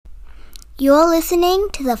You're listening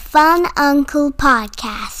to the Fun Uncle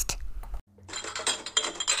Podcast.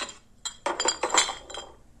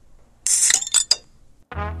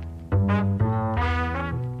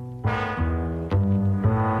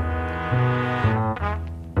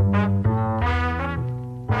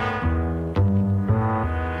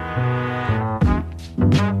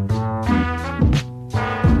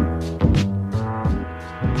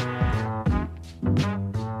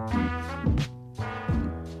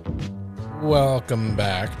 Welcome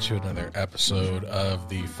back to another episode of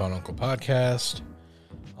the Fun Uncle Podcast.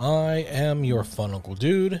 I am your Fun Uncle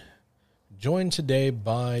Dude, joined today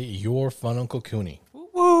by your Fun Uncle Cooney.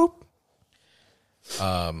 Whoop.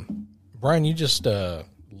 Brian, you just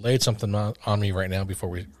laid something on me right now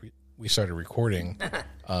before we started recording,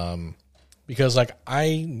 because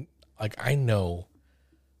I know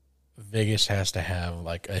Vegas has to have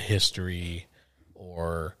like a history,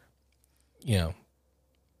 or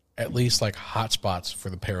at least like hot spots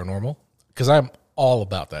for the paranormal, because I'm all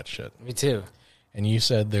about that shit. Me too. And you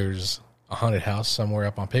said there's a haunted house somewhere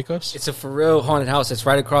up on Pecos? It's a for real haunted house. It's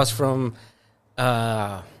right across from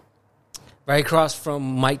Mike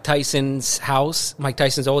Tyson's house, Mike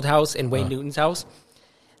Tyson's old house, and Wayne Newton's house.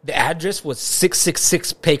 The address was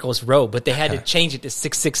 666 Pecos Road, but they had to change it to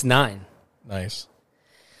 669. Nice.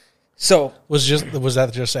 So was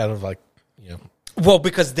that just out of well,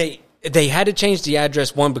 because they had to change the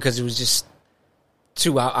address, one, because it was just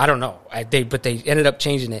too out. I don't know. But they ended up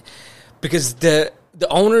changing it because the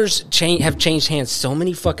owners have changed hands so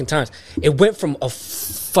many fucking times. It went from a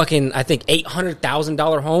fucking, I think,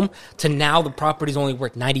 $800,000 home to now the property's only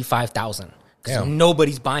worth $95,000 because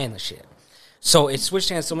nobody's buying the shit. So it switched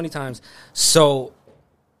hands so many times. So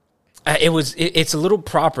it's a little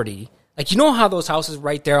property. Like, you know how those houses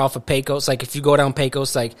right there off of Pecos, like if you go down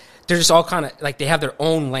Pecos, like they're just all kind of like they have their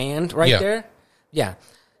own land right there. Yeah.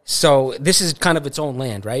 So this is kind of its own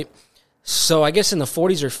land, right? So I guess in the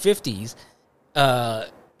 40s or 50s,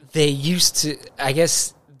 they used to, I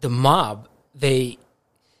guess the mob, that's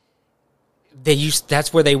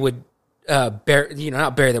where they would not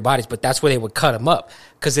bury their bodies, but that's where they would cut them up.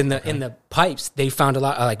 Because in the pipes, they found a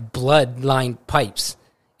lot of like blood-lined pipes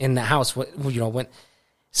in the house.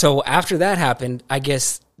 So after that happened, I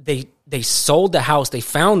guess they sold the house. They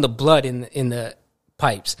found the blood in the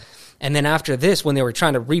pipes. And then after this, when they were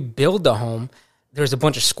trying to rebuild the home, there was a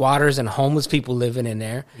bunch of squatters and homeless people living in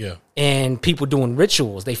there. Yeah. And people doing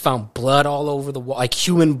rituals. They found blood all over the wall, like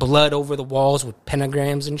human blood over the walls with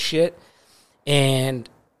pentagrams and shit. And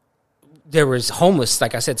there was homeless,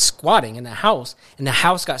 like I said, squatting in the house. And the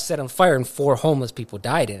house got set on fire and 4 homeless people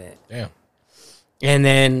died in it. Damn. And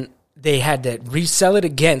then they had to resell it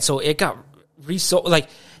again. So it got resold. Like,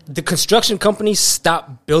 the construction companies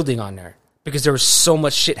stopped building on there because there was so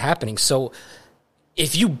much shit happening. So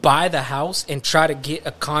if you buy the house and try to get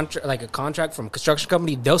a contract from a construction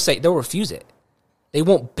company, they'll refuse it. They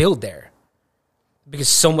won't build there because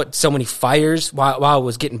so many fires while it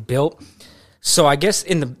was getting built. So I guess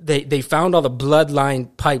they found all the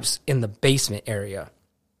bloodline pipes in the basement area.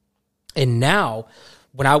 And now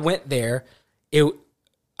when I went there,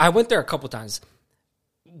 I went there a couple times.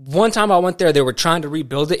 One time I went there, they were trying to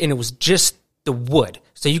rebuild it, and it was just the wood,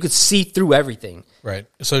 so you could see through everything. Right.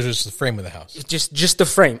 So it's just the frame of the house. Just the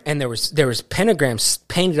frame, and there was pentagrams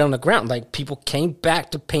painted on the ground. Like, people came back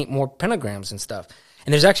to paint more pentagrams and stuff.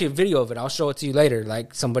 And there's actually a video of it. I'll show it to you later.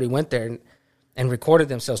 Like, somebody went there and recorded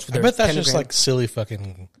themselves. I bet that's just like silly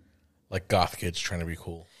fucking like goth kids trying to be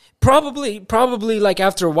cool. Probably like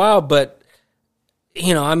after a while, but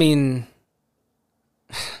I mean,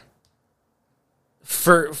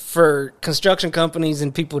 for construction companies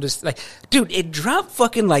and people just like, dude, it dropped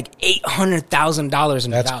fucking like $800,000 in value.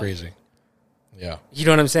 That's crazy. Yeah. You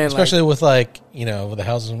know what I'm saying? Especially with with the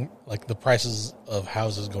housing, like the prices of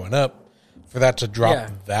houses going up, for that to drop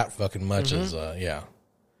that fucking much is,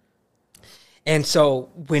 And so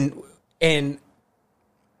and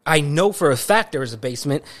I know for a fact there was a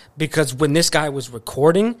basement because when this guy was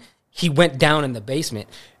recording, he went down in the basement.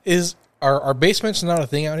 Are basements not a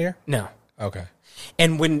thing out here? No. Okay.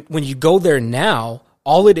 And when you go there now,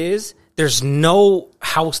 all it is, there's no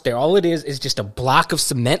house there. All it is just a block of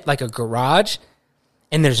cement, like a garage,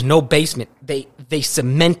 and there's no basement. They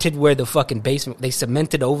cemented where the fucking basement. They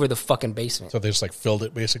cemented over the fucking basement. So they just like filled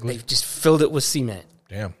it basically. They just filled it with cement.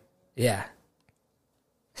 Damn. Yeah.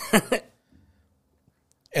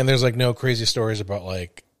 And there's like no crazy stories about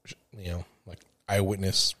like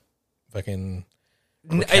eyewitness fucking.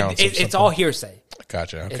 It's all hearsay.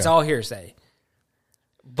 Gotcha. Okay. It's all hearsay.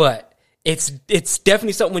 But it's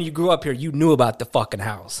definitely something when you grew up here, you knew about the fucking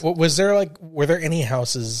house. Were there any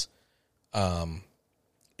houses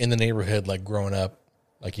in the neighborhood, like growing up,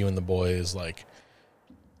 like you and the boys, like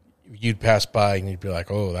you'd pass by and you'd be like,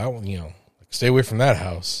 oh, that one, like, stay away from that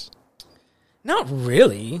house? Not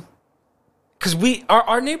really, because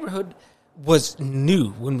our neighborhood was new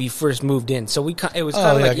when we first moved in, so it was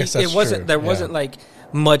kind of like it wasn't wasn't like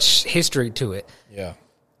much history to it. Yeah.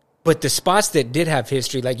 But the spots that did have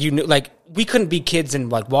history, like you knew, like we couldn't be kids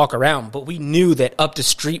and like walk around, but we knew that up the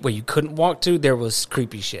street where you couldn't walk to, there was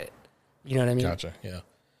creepy shit. You know what I mean? Gotcha. Yeah.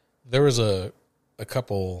 There was a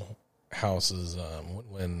couple houses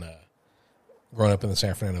when growing up in the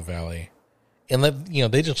San Fernando Valley, and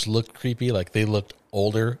they just looked creepy. Like they looked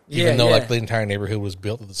older, even though like the entire neighborhood was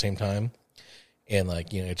built at the same time, and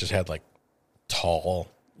like it just had like tall,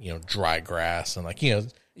 dry grass and like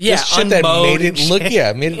just shit that made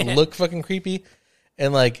it look look fucking creepy,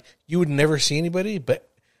 and like you would never see anybody, but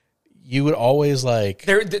you would always like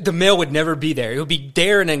the mail would never be there. It would be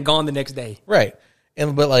there and then gone the next day, right?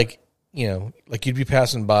 And but like like you'd be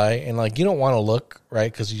passing by and like you don't want to look,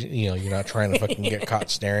 right? Because you're not trying to fucking get caught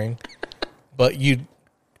staring, but you'd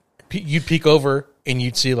peek over and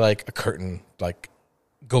you'd see like a curtain like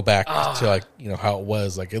go back to like how it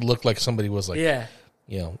was. Like it looked like somebody was like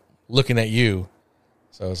looking at you.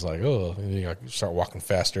 So I was like, oh, you start walking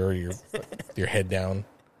faster, your head down.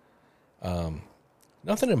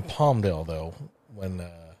 Nothing in Palmdale though. When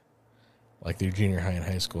like the junior high and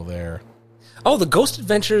high school there. Oh, the Ghost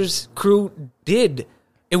Adventures crew did.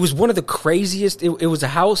 It was one of the craziest. It was a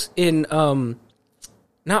house in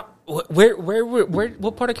not where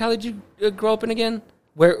what part of Cali did you grow up in again?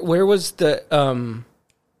 Where was the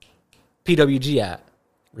PWG at?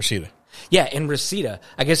 Reseda. Yeah, in Reseda.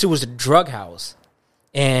 I guess it was a drug house.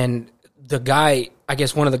 And the guy, I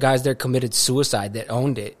guess one of the guys there committed suicide that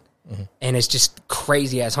owned it. Mm-hmm. And it's just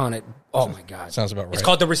crazy ass haunted. Oh my God. Sounds about right. It's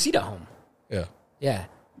called the Reseda Home. Yeah. Yeah.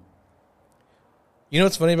 You know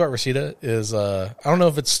what's funny about Reseda is, I don't know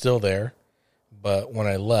if it's still there, but when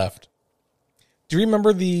I left, do you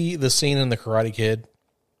remember the scene in The Karate Kid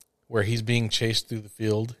where he's being chased through the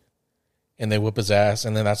field and they whip his ass,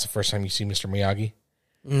 and then that's the first time you see Mr. Miyagi?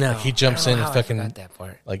 No, like he jumps in and fucking. I forgot that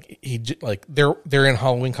part. Like they're in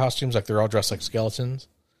Halloween costumes, like they're all dressed like skeletons.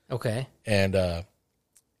 Okay. And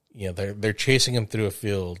they're chasing him through a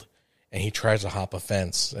field, and he tries to hop a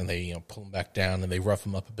fence, and they pull him back down, and they rough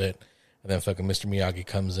him up a bit, and then fucking Mr. Miyagi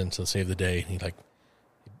comes in to save the day, and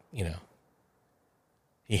he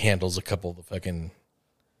he handles a couple of the fucking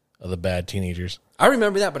of the bad teenagers. I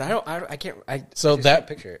remember that, but I can't. So that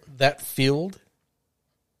picture it. That field,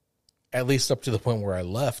 at least up to the point where I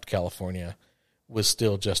left California, was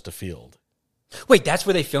still just a field. Wait, that's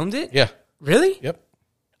where they filmed it? Yeah. Really? Yep.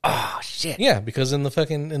 Oh shit. Yeah, because in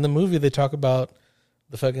the movie they talk about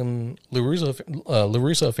the fucking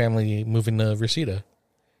LaRusso family moving to Reseda.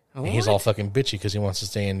 And he's all fucking bitchy because he wants to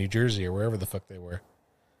stay in New Jersey or wherever the fuck they were.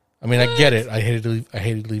 I mean, I get it. I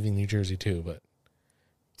hated leaving New Jersey too, but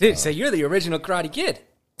dude, so you're the original Karate Kid.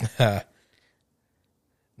 Nah,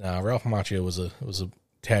 Ralph Macchio was a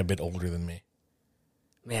tad bit older than me.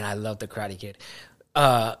 Man, I love the Karate Kid.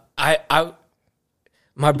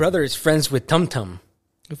 My brother is friends with Tum Tum.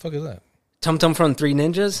 Who the fuck is that? Tum Tum from Three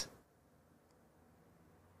Ninjas.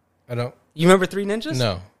 I don't. You remember Three Ninjas?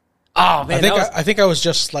 No. Oh man, I think I was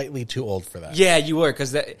just slightly too old for that. Yeah, you were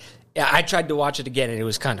because I tried to watch it again and it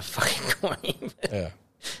was kind of fucking corny. Yeah.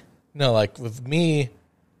 No, like with me,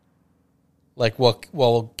 like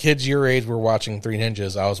while kids your age were watching Three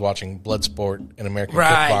Ninjas, I was watching Bloodsport and American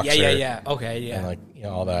Kickboxer. Right? Yeah. Okay, yeah. And like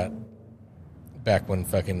all that. Back when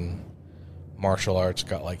fucking martial arts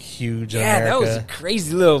got like huge in America. Yeah, that was a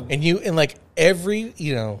crazy little. And like every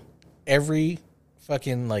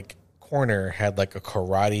fucking like corner had like a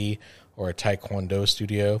karate or a taekwondo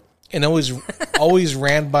studio, and always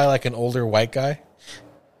ran by like an older white guy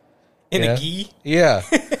in a gi. Yeah.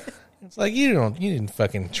 It's like you didn't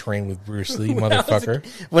fucking train with Bruce Lee, motherfucker.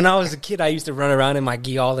 When I was a kid, I used to run around in my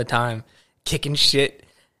gi all the time, kicking shit.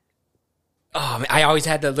 Oh man, I always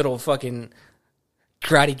had the little fucking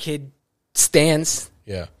Karate Kid stance.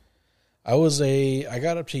 Yeah. I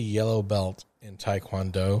got up to yellow belt in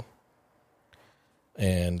taekwondo,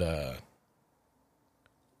 and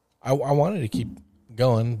I wanted to keep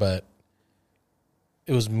going, but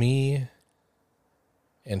it was me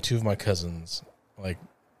and two of my cousins. Like,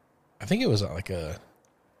 I think it was like a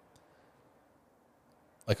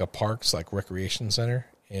parks, like recreation center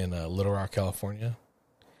in Little Rock, California.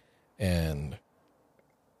 And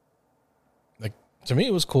like, to me,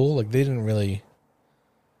 it was cool. Like, they didn't really,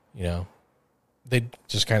 they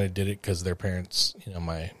just kind of did it because their parents,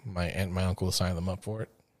 my aunt and my uncle signed them up for it.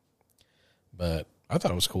 But I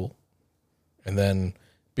thought it was cool. And then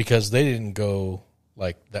because they didn't go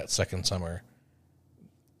like that second summer,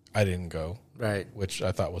 I didn't go, Right. which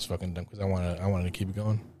I thought was fucking dumb because I wanted to keep it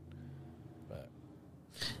going.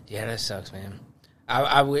 Yeah, that sucks, man.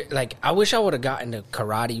 I wish I would have gotten to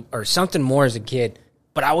karate or something more as a kid,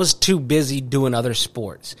 but I was too busy doing other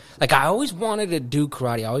sports. Like, I always wanted to do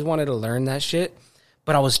karate. I always wanted to learn that shit,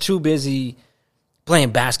 but I was too busy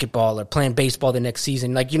playing basketball or playing baseball the next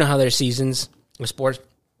season. Like, you know how there's seasons with sports?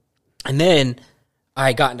 And then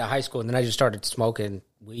I got into high school, and then I just started smoking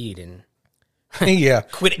weed and Yeah,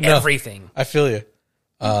 quit everything. I feel you.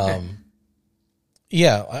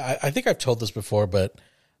 Yeah, I think I've told this before, but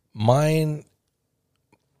my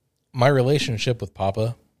relationship with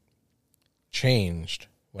Papa changed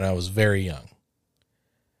when I was very young.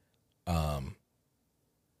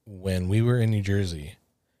 When we were in New Jersey,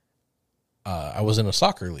 I was in a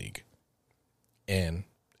soccer league, and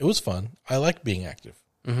it was fun. I liked being active.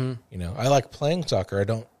 Mm-hmm. You know, I like playing soccer. I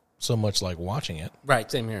don't so much like watching it. Right,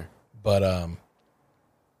 same here. But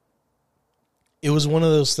it was one of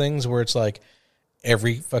those things where it's like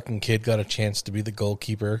every fucking kid got a chance to be the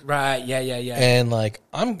goalkeeper. Right, yeah. And like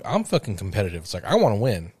I'm fucking competitive. It's like I want to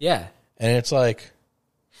win. Yeah. And it's like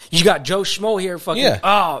You got Joe Schmo here fucking. Yeah.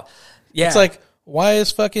 Oh, yeah. it's like, why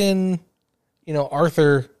is fucking,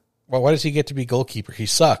 Arthur, why does he get to be goalkeeper? He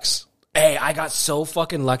sucks. Hey, I got so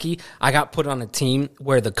fucking lucky. I got put on a team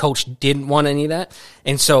where the coach didn't want any of that.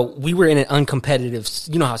 And so we were in an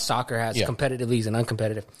uncompetitive, you know how soccer has competitive leagues and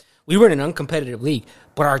uncompetitive. We were in an uncompetitive league,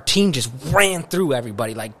 but our team just ran through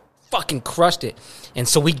everybody, like fucking crushed it. And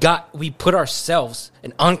so we put ourselves,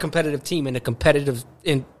 an uncompetitive team, in a competitive,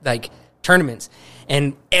 tournaments.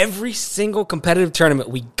 And every single competitive tournament,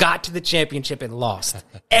 we got to the championship and lost.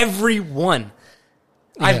 Every one.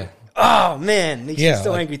 Yeah. Oh, man. Makes me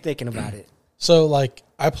so like- angry thinking about it. So like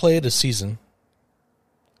I played a season,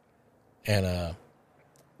 and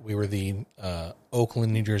we were the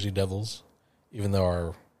Oakland, New Jersey Devils, even though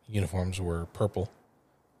our uniforms were purple,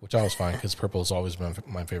 which I was fine because purple has always been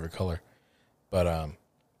my favorite color. But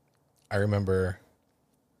I remember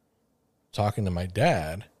talking to my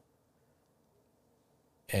dad,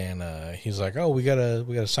 and he's like, "Oh, we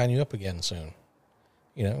gotta sign you up again soon,"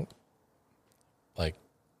 like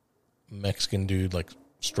Mexican dude, like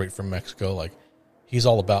straight from Mexico, like he's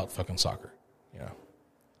all about fucking soccer,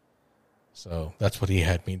 So that's what he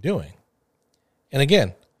had me doing. And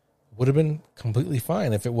again, would have been completely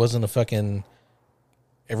fine if it wasn't a fucking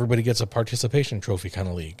everybody gets a participation trophy kind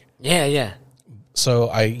of league. Yeah. So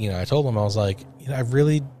I told him, I was like, I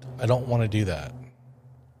don't want to do that.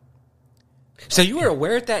 So you were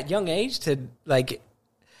aware at that young age to, like,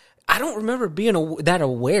 I don't remember being that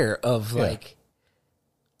aware of, like,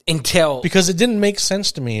 until. Because it didn't make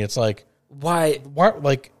sense to me. It's like, why,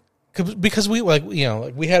 like, because we, like,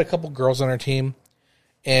 we had a couple girls on our team,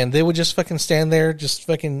 and they would just fucking stand there, just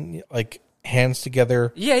fucking, like, hands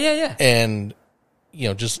together. Yeah. And,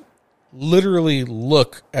 just literally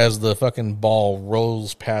look as the fucking ball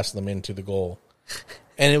rolls past them into the goal.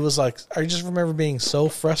 And it was like, I just remember being so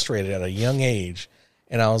frustrated at a young age.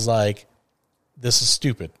 And I was like, this is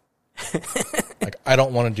stupid. Like, I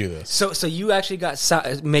don't want to do this. So you actually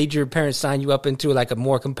made your parents sign you up into, like, a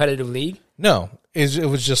more competitive league? No, it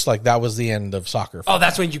was just like, that was the end of soccer. Oh,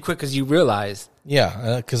 that's when you quit because you realized.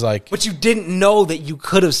 Yeah, because like. But you didn't know that you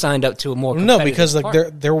could have signed up to a more competitive because like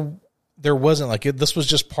part. there wasn't like this was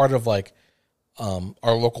just part of like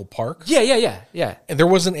our local park. Yeah. And there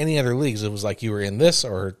wasn't any other leagues. It was like you were in this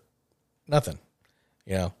or nothing,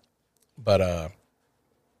 But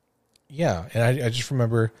yeah, and I just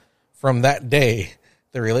remember from that day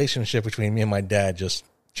the relationship between me and my dad just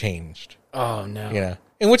changed. Oh no.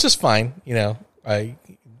 And which is fine.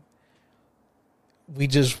 We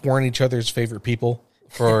just weren't each other's favorite people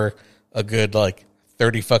for a good like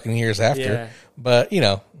 30 fucking years after. Yeah. But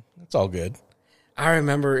it's all good. I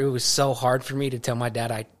remember it was so hard for me to tell my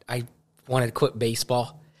dad I wanted to quit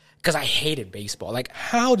baseball because I hated baseball. Like,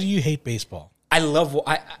 how do you hate baseball? I love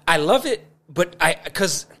it, but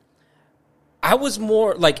because I was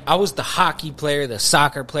more like I was the hockey player, the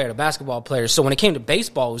soccer player, the basketball player. So when it came to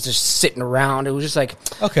baseball, it was just sitting around. It was just like,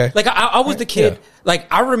 okay, like I was the kid. Yeah.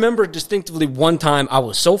 Like I remember distinctively one time I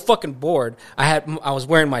was so fucking bored. I was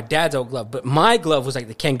wearing my dad's old glove, but my glove was like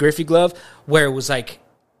the Ken Griffey glove, where it was like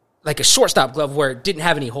a shortstop glove where it didn't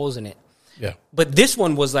have any holes in it. Yeah, but this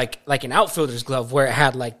one was like an outfielder's glove where it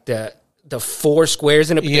had like the 4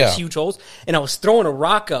 squares in it, but there's huge holes. And I was throwing a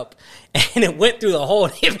rock up, and it went through the hole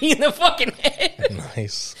and hit me in the fucking head.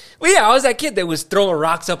 Nice. Well, yeah, I was that kid that was throwing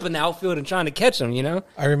rocks up in the outfield and trying to catch them,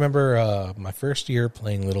 I remember my first year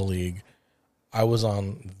playing Little League, I was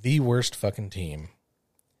on the worst fucking team.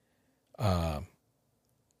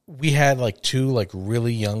 we had like two like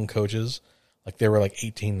really young coaches, like they were like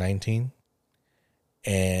 18, 19,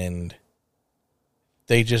 and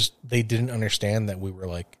they didn't understand that we were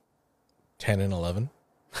like 10 and 11,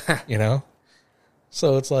 you know?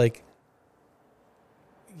 So it's like,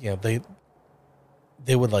 you know,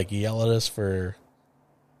 they would like yell at us for,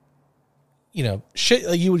 you know, shit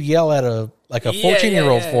like you would yell at a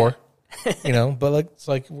 14-year-old for, you know, but like, it's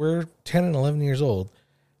like we're 10 and 11 years old.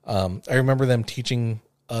 I remember them teaching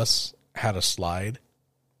us how to slide,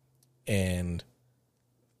 and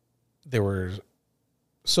there were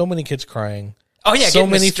so many kids crying. Oh yeah, so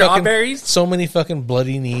getting many the strawberries. so many fucking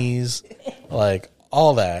bloody knees, like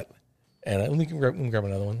all that. And we can grab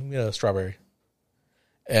another one. We got a strawberry,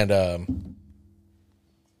 and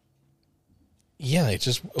yeah,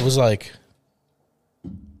 it was like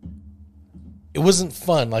it wasn't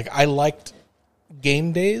fun. Like I liked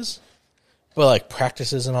game days, but like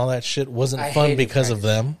practices and all that shit wasn't fun because of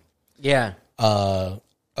them. Yeah. A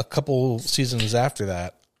couple seasons after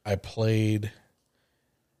that, I played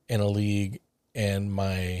in a league, and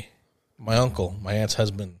my uncle, my aunt's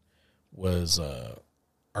husband, was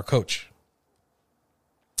our coach.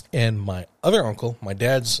 And my other uncle, my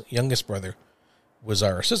dad's youngest brother, was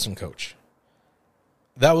our assistant coach.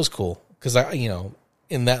 That was cool because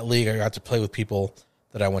in that league, I got to play with people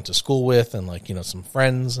that I went to school with, and like, you know, some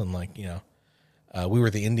friends, and like, you know, we were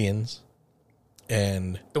the Indians.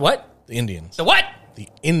 And The what? The Indians. The what? The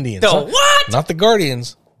Indians. The what? Not the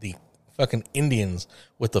Guardians. The fucking Indians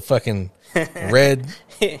with the fucking red,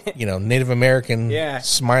 you know, Native American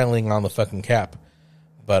smiling on the fucking cap.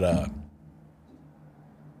 But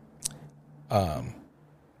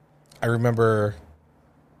I remember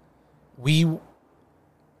we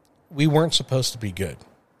weren't supposed to be good.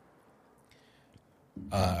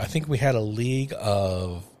 I think we had a league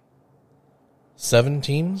of 7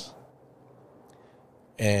 teams,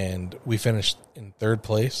 and we finished in 3rd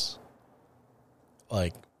place.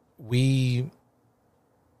 Like, we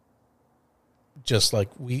just, like,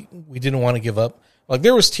 we didn't want to give up. Like,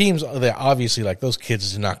 there was teams that obviously, like, those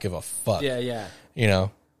kids did not give a fuck. Yeah. You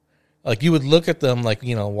know? Like, you would look at them, like,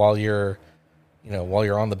 you know, while you're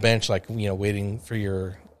on the bench, like, you know, waiting for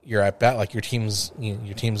your at bat, like your team's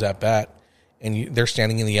at bat, and they're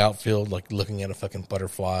standing in the outfield, like looking at a fucking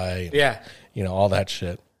butterfly. And, you know, all that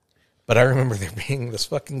shit. But I remember there being this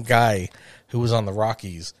fucking guy who was on the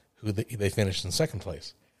Rockies who they finished in 2nd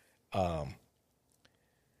place.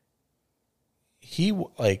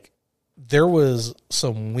 There was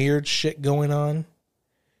some weird shit going on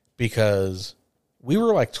because we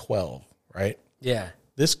were like 12, right? Yeah.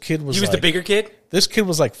 This kid was He was like, the bigger kid? This kid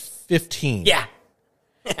was like 15. Yeah.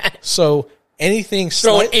 So anything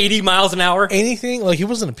throwing 80 miles an hour? Anything, like he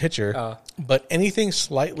wasn't a pitcher, but anything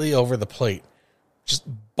slightly over the plate, just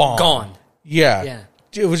bomb. Gone. Yeah.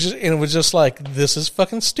 It was just like, this is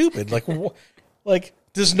fucking stupid. Like, like,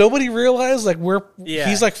 does nobody realize like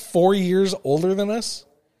he's like 4 years older than us?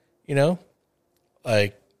 You know?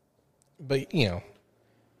 Like, but you know,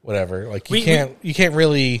 whatever. Like you can't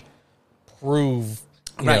really prove,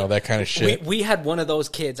 you know, that kind of shit. We had one of those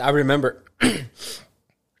kids. I remember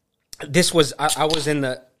this was, I was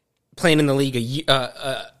playing in the league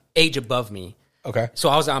age above me. Okay. So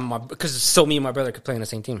I was because me and my brother could play on the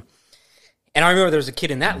same team. And I remember there was a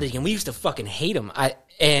kid in that league, and we used to fucking hate him.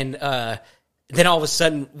 Then all of a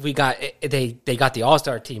sudden they got the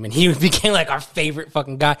All-Star team, and he became like our favorite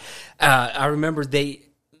fucking guy. I remember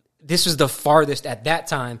this was the farthest at that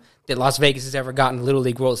time that Las Vegas has ever gotten the Little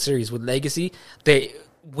League World Series with Legacy. They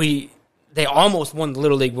almost won the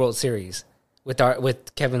Little League World Series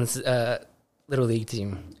with Kevin's Little League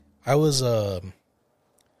team. I was I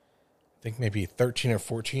think maybe 13 or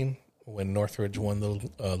 14 when Northridge won the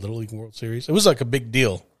Little League World Series. It was like a big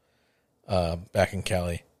deal back in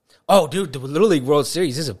Cali. Oh, dude, the Little League World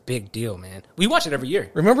Series is a big deal, man. We watch it every year.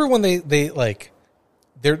 Remember when they like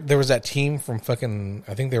there was that team from fucking,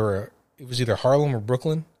 I think it was either Harlem or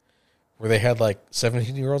Brooklyn, where they had like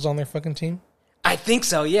 17-year-olds on their fucking team? I think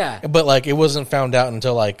so, yeah. But like it wasn't found out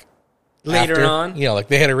until like later after, on. You know, like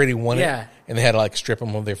they had already won it, Yeah. and they had to like strip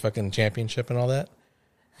them of their fucking championship and all that.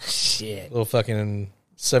 Shit. Little fucking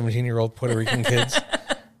 17-year-old Puerto Rican kids.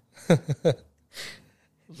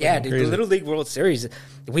 Yeah, dude, the Little League World Series.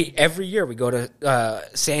 Every year we go to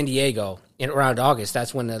San Diego around August.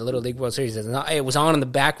 That's when the Little League World Series is. It was on in the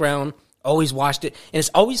background. Always watched it, and it's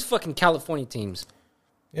always fucking California teams.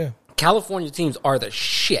 Yeah, California teams are the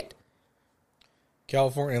shit.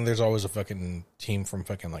 California, and there's always a fucking team from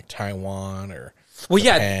fucking like Taiwan or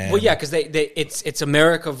Japan. Because it's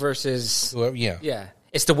America versus yeah,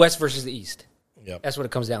 it's the West versus the East. Yep. That's what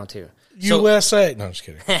it comes down to. USA. No, I'm just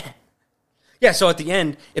kidding. Yeah, so at the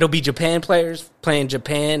end, it'll be Japan players playing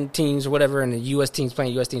Japan teams or whatever, and the U.S. teams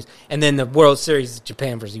playing U.S. teams. And then the World Series is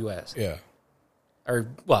Japan versus U.S. Yeah. Or,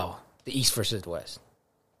 well, the East versus the West.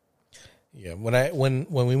 Yeah. When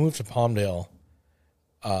we moved to Palmdale,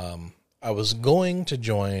 I was going to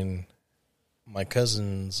join my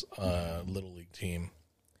cousin's Little League team.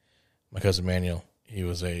 My cousin Manuel. He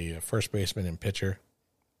was a first baseman and pitcher.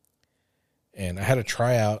 And I had a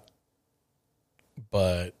tryout,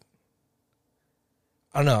 but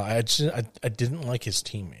I don't know. I didn't like his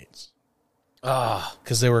teammates.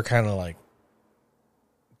 Because they were kind of like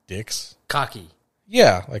dicks. Cocky.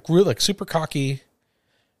 Yeah, like real, like super cocky.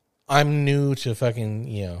 I'm new to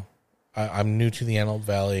fucking, I'm new to the Antelope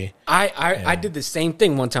Valley. I did the same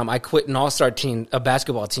thing one time. I quit an all-star team, a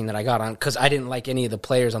basketball team that I got on, because I didn't like any of the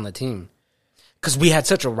players on the team. Because we had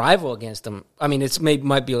such a rival against them. I mean,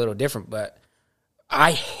 might be a little different, but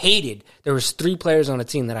I hated. There was 3 players on the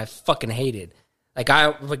team that I fucking hated. Like,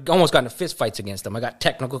 I almost got into fist fights against them. I got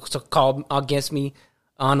technical called against me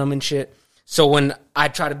on them and shit. So when I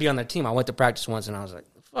tried to be on their team, I went to practice once, and I was like,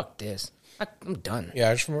 fuck this. I'm done. Yeah,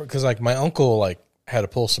 I just remember, because, like, my uncle, like, had to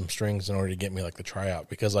pull some strings in order to get me, like, the tryout.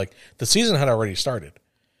 Because, like, the season had already started.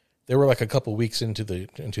 They were, like, a couple weeks into the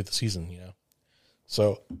season,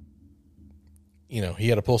 So, he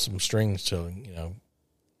had to pull some strings to,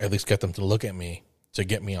 at least get them to look at me to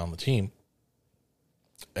get me on the team.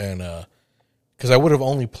 And, because I would have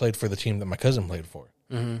only played for the team that my cousin played for,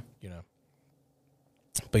 But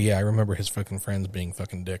yeah, I remember his fucking friends being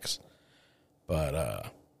fucking dicks.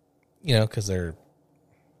 But, because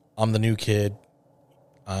I'm the new kid.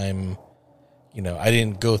 I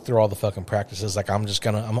didn't go through all the fucking practices. Like, I'm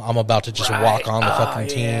about to just walk on the fucking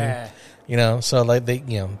team. So like they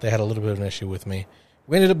had a little bit of an issue with me.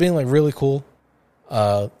 We ended up being like really cool.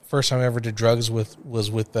 First time I ever did drugs was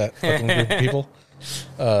with that fucking group of people.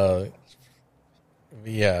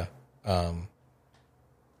 Yeah.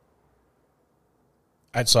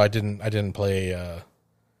 I didn't play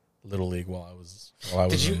Little League while I was.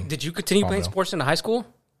 Did you continue playing sports into high school?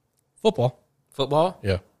 Football?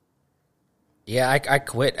 Yeah. Yeah, I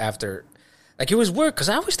quit after. Like, it was weird because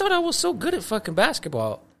I always thought I was so good at fucking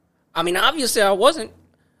basketball. I mean, obviously I wasn't.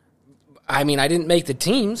 I mean, I didn't make the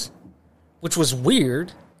teams, which was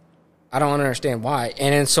weird. I don't understand why.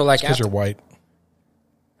 And then so like because you're white.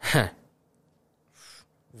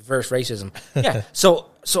 Reverse racism. Yeah. So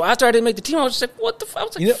after I didn't make the team, I was just like, what the fuck? I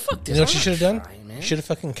was like, fuck this. You know what you should have done? You should have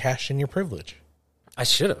fucking cashed in your privilege. I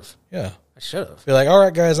should have. Yeah. I should have. Be like, all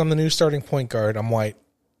right, guys, I'm the new starting point guard. I'm white.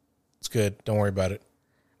 It's good. Don't worry about it.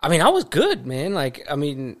 I mean, I was good, man. Like, I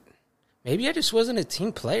mean, maybe I just wasn't a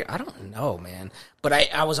team player. I don't know, man. But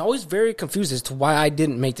I was always very confused as to why I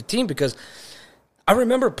didn't make the team, because I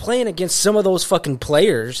remember playing against some of those fucking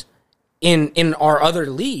players in our other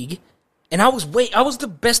league, and I was the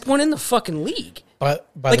best one in the fucking league. But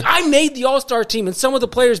I made the All-Star team, and some of the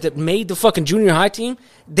players that made the fucking junior high team,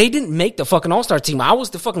 they didn't make the fucking All-Star team. I was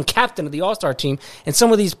the fucking captain of the All-Star team, and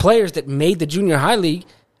some of these players that made the junior high league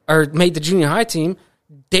or made the junior high team,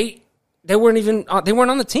 they weren't even they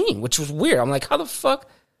weren't on the team, which was weird. I'm like, how the fuck?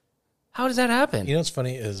 How does that happen? You know what's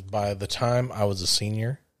funny is by the time I was a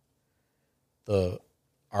senior,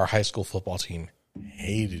 our high school football team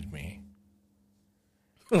hated me.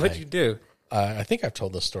 What'd you do? I think I've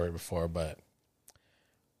told this story before, but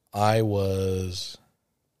I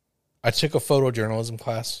took a photojournalism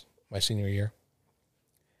class my senior year,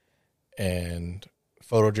 and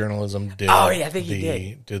photojournalism did. Oh yeah, I think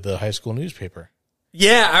you did the high school newspaper.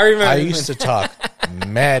 Yeah, I remember. I used to talk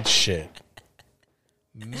mad shit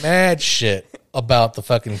about the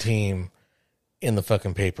fucking team in the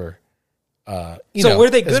fucking paper. So were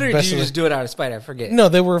they good, or did you just do it out of spite? I forget. No,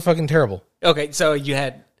 they were fucking terrible. Okay, so you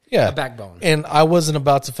had a backbone. And I wasn't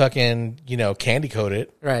about to fucking, candy coat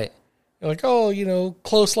it. Right. You're like, oh,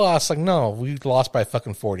 close loss. Like, no, we lost by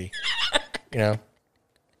fucking 40.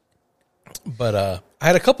 But I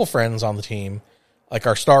had a couple friends on the team, like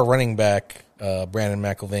our star running back, Brandon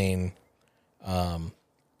McIlvain, and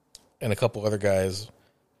a couple other guys.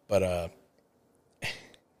 But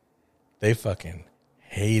they fucking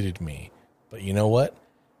hated me. But you know what?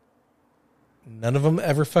 None of them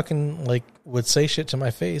ever fucking would say shit to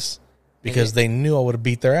my face because they knew I would have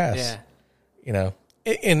beat their ass. Yeah.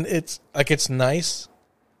 And it's like, it's nice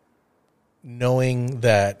knowing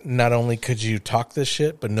that not only could you talk this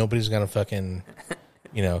shit, but nobody's going to fucking,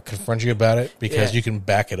 confront you about it because you can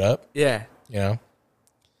back it up. Yeah.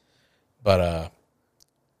 But,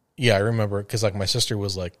 I remember because my sister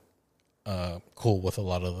was cool with a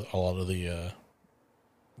lot of the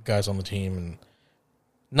guys on the team, and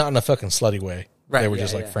not in a fucking slutty way. Right, they were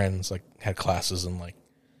just friends, had classes and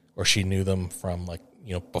or she knew them from like,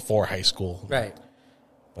 you know, before high school. Right.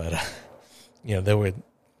 But, you know, they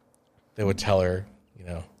would tell her, you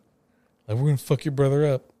know, like, we're going to fuck your brother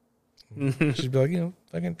up. She'd be like, you know,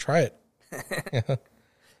 fucking try it.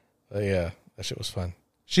 But yeah, that shit was fun.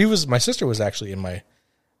 My sister was actually in my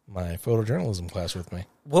photojournalism class with me.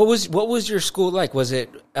 What was your school like? Was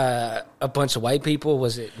it a bunch of white people?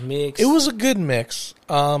 Was it mixed? It was a good mix.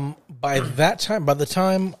 By the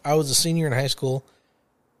time I was a senior in high school,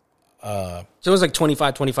 so it was like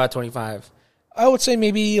 25. I would say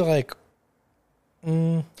maybe like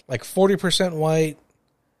 40% white,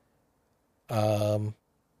 20%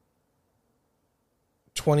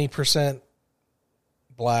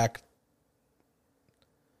 black,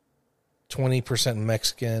 20%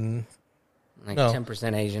 Mexican, like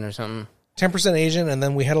 10% Asian or something. 10% Asian, and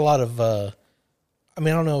then we had a lot of. I mean,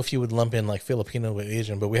 I don't know if you would lump in like Filipino with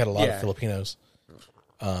Asian, but we had a lot of Filipinos.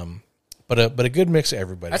 But a good mix of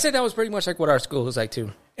everybody. I'd say that was pretty much like what our school was like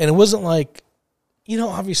too. And it wasn't like, you know,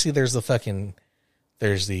 obviously there's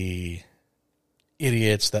the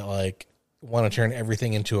idiots that like want to turn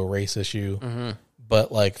everything into a race issue. Mm-hmm.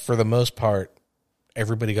 But like for the most part,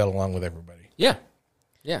 everybody got along with everybody. Yeah.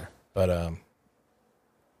 Yeah. But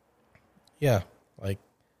yeah, like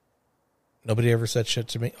nobody ever said shit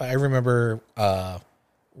to me. I remember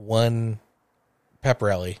one pep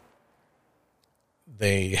rally.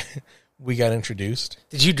 We got introduced.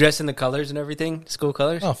 Did you dress in the colors and everything? School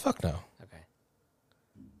colors? Oh, fuck no. Okay.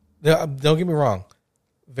 Don't get me wrong.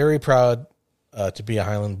 Very proud to be a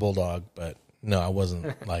Highland Bulldog, but no, I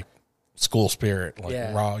wasn't like school spirit,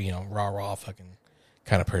 like raw fucking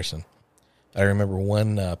kind of person. I remember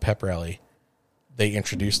one pep rally, they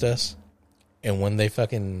introduced us, and when they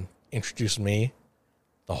fucking introduced me,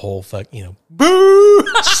 the whole boo,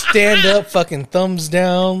 stand up, fucking thumbs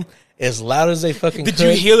down, as loud as they fucking Did could.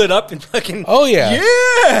 you heal it up and fucking... Oh,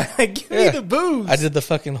 yeah. Yeah! Give me the booze. I did the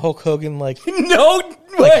fucking Hulk Hogan, like... No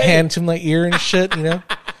way! Like, hand to my ear and shit, you know?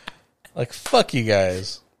 Like, fuck you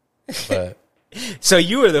guys. But... So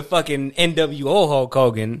you were the fucking NWO Hulk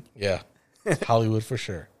Hogan. Yeah. Hollywood for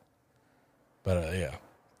sure. But, yeah.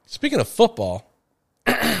 Speaking of football,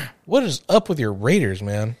 what is up with your Raiders,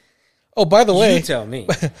 man? Oh, by the way... You tell me.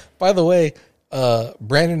 By the way...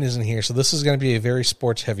 Brandon isn't here, so this is going to be a very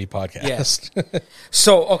sports-heavy podcast. Yeah.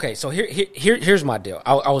 So here's my deal.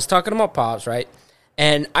 I was talking to my pops, right?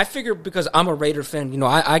 And I figured because I'm a Raider fan, you know,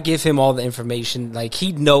 I give him all the information. Like,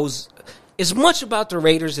 he knows as much about the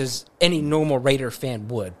Raiders as any normal Raider fan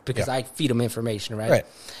would because I feed him information, right? Right.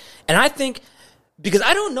 And I think because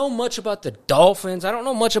I don't know much about the Dolphins, I don't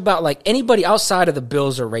know much about, like, anybody outside of the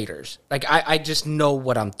Bills or Raiders. Like, I just know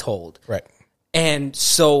what I'm told. Right. And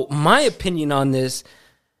so my opinion on this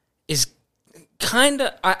is kind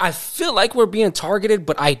of, I feel like we're being targeted,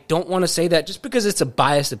 but I don't want to say that just because it's a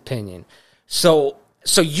biased opinion. So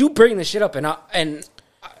you bring the shit up and I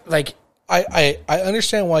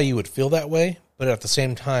understand why you would feel that way, but at the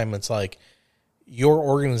same time, it's like your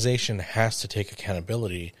organization has to take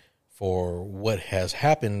accountability for what has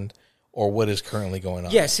happened or what is currently going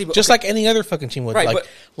on. Yeah, see, but, just like any other fucking team would.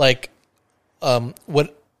 Right,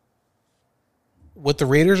 What the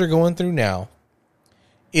Raiders are going through now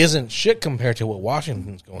isn't shit compared to what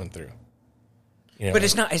Washington's going through. You know? But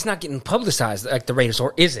it's not getting publicized like the Raiders,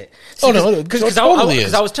 or is it? See, no, because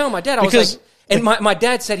I was telling my dad, I was like, and my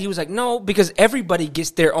dad said, he was like, no, because everybody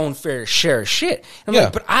gets their own fair share of shit. I'm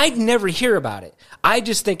like, but I never hear about it. I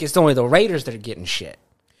just think it's only the Raiders that are getting shit.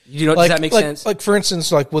 You know, does that make sense? Like for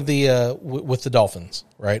instance, like with the Dolphins,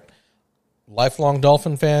 right? Lifelong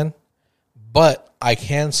Dolphin fan. But I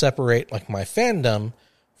can separate like my fandom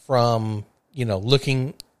from, you know,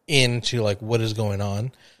 looking into like what is going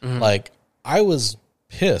on. Mm-hmm. Like I was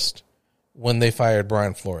pissed when they fired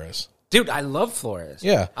Brian Flores. Dude, I love Flores.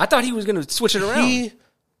 Yeah. I thought he was going to switch it around. He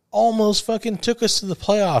almost fucking took us to the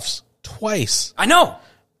playoffs twice. I know.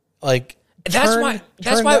 Like that's why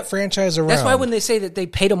that franchise around. That's why when they say that they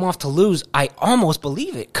paid him off to lose, I almost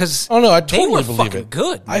believe it because I totally believe it.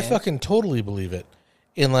 Good, man. I fucking totally believe it.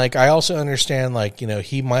 And, like, I also understand, like, you know,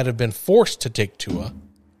 he might have been forced to take Tua.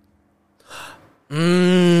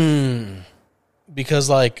 Because,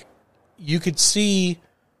 like, you could see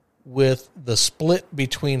with the split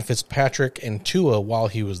between Fitzpatrick and Tua while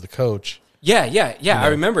he was the coach. Yeah. You know, I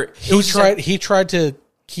remember. He tried to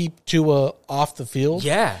keep Tua off the field.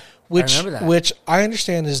 Yeah, I remember that. Which I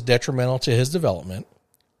understand is detrimental to his development.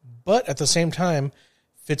 But at the same time,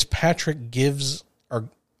 Fitzpatrick gave us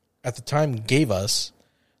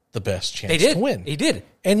the best chance to win. He did.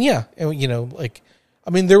 And yeah, you know, like, I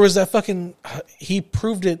mean, there was that fucking, he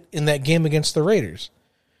proved it in that game against the Raiders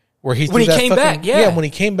Where he When he came back, yeah. when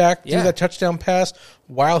he came back, threw Yeah. that touchdown pass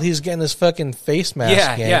while he's getting his fucking face mask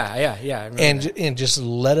yanked, Yeah. I remember that. and just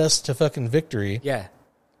led us to fucking victory. Yeah.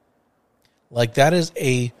 Like, that is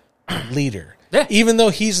a leader. Yeah. Even though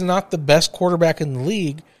he's not the best quarterback in the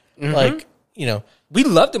league, like, you know, We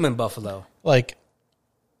loved him in Buffalo. like,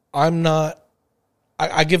 I'm not.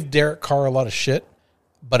 I give Derek Carr a lot of shit,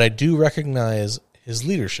 but I do recognize his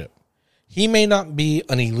leadership. He may not be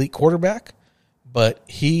an elite quarterback, but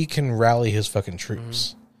he can rally his fucking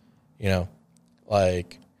troops. You know,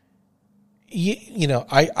 like, you know,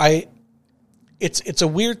 it's a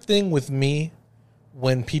weird thing with me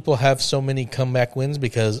when people have so many comeback wins,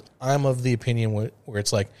 because I'm of the opinion where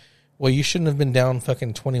it's like, well, you shouldn't have been down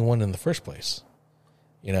fucking 21 in the first place,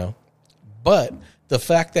 you know? But the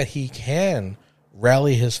fact that he can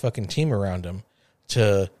rally his fucking team around him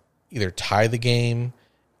to either tie the game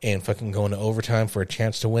and fucking go into overtime for a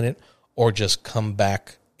chance to win it, or just come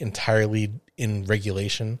back entirely in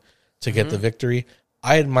regulation to get the victory,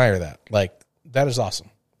 I admire that. Like, that is awesome.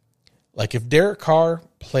 Like, if Derek Carr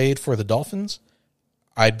played for the Dolphins,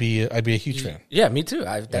 I'd be a huge fan. Yeah, me too.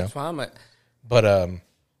 That's why I'm at. But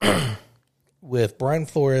with Brian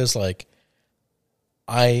Flores, like,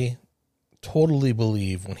 I totally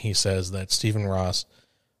believe when he says that Stephen Ross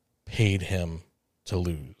paid him to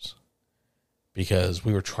lose, because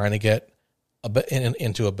we were trying to get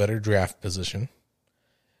into a better draft position.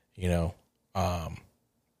 You know,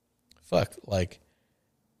 like,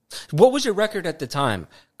 What was your record at the time?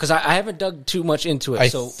 Because I haven't dug too much into it. I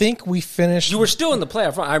So think we finished. you were still in the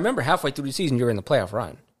playoff run. I remember halfway through the season you were in the playoff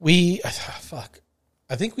run.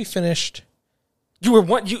 I think we finished. You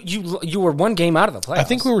were you were one game out of the playoffs. I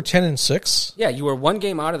think we were 10-6. Yeah, you were one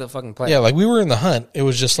game out of the fucking playoffs. Yeah, like, we were in the hunt. It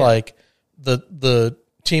was just like the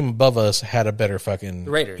team above us had a better fucking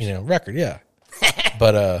Raiders. record. Yeah,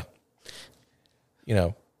 but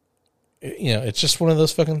it's just one of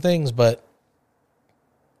those fucking things. But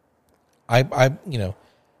I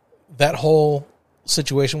that whole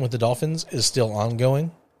situation with the Dolphins is still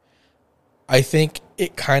ongoing. I think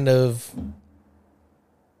it kind of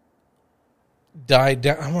died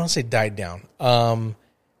down. I want to say died down.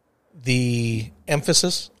 The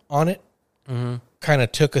emphasis on it kind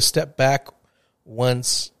of took a step back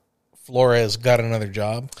once Flores got another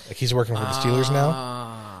job. Like, he's working for the Steelers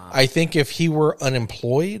now. I think if he were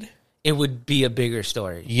unemployed, It would be a bigger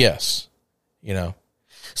story. yes, you know.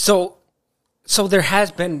 So there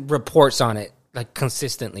has been reports on it, like,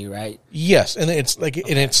 consistently, right? Yes, and it's like,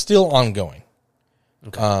 and it's still ongoing.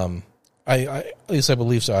 Okay. I at least I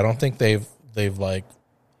believe so. I don't think they've like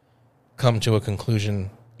come to a conclusion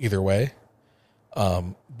either way.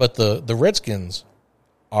 But the Redskins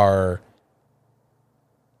are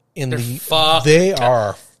They're fucked. they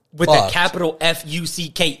are With fucked. the capital Fucked.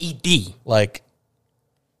 Like,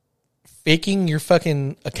 faking your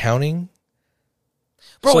fucking accounting,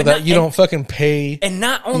 Bro, so and that not- you and- don't fucking pay And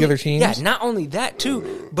not only the other teams. yeah, not only that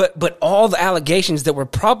too, but all the allegations that were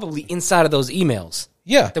probably inside of those emails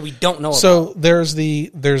Yeah. that we don't know about. So there's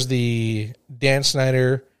the Dan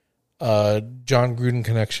Snyder, John Gruden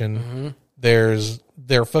connection. There's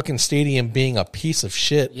their fucking stadium being a piece of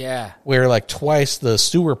shit. Yeah. Where, like, twice the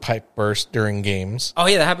sewer pipe burst during games. Oh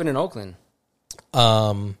yeah, that happened in Oakland.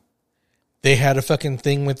 They had a fucking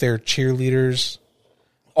thing with their cheerleaders.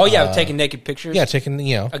 Oh yeah, taking naked pictures. Yeah, taking,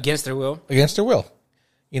 against their will. against their will.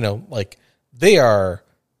 Like, they are,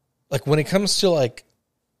 like, when it comes to, like,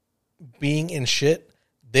 being in shit,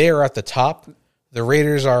 they are at the top. The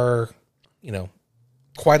Raiders are,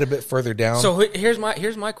 quite a bit further down. So here's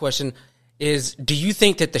my question: is do you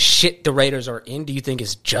think that the shit the Raiders are in, do you think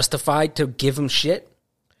is justified to give them shit?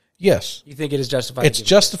 yes, You think it is justified? it's to give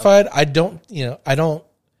them justified. I don't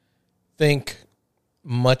think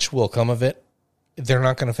much will come of it. They're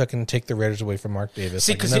not going to fucking take the Raiders away from Mark Davis.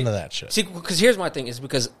 See, Like, 'cause none of that shit. See, because here's my thing: is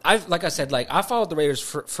because I followed the Raiders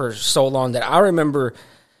for so long that I remember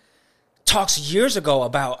talks years ago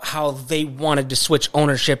about how they wanted to switch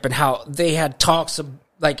ownership and how they had talks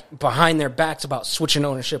like behind their backs about switching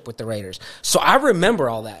ownership with the Raiders. So I remember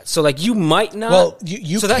all that. So, like, you might not. Well,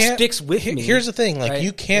 you so can't, that sticks with me. Here's the thing: like, right?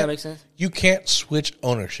 you Does can't. that make sense? You can't switch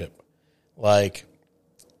ownership. Like,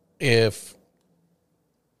 if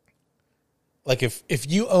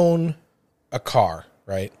you own a car,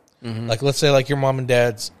 right? Mm-hmm. Like, let's say, like, your mom and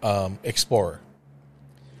dad's Explorer.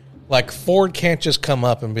 Like, Ford can't just come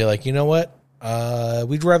up and be like, you know what?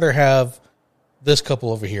 We'd rather have this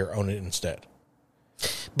couple over here own it instead.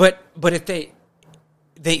 But if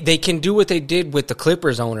they can do what they did with the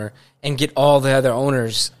Clippers owner and get all the other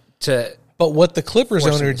owners to. But what the Clippers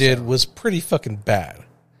Forcing owner it did so. was pretty fucking bad.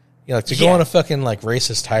 Like, to go Yeah. on a fucking, like,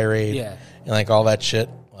 racist tirade Yeah. and, like, all that shit.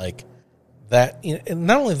 like that. And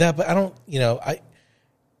not only that, but I don't.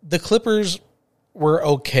 The Clippers were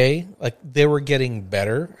okay. Like they were getting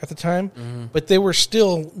better at the time, but they were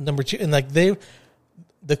still number 2. And like the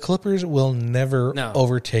Clippers will never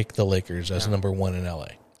overtake the Lakers as number 1 in LA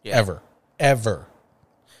ever.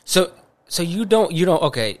 So you don't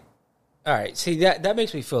okay. All right. See that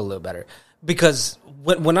makes me feel a little better because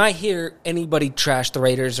when I hear anybody trash the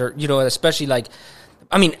Raiders or especially like,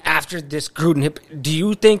 I mean, after this Gruden hit, do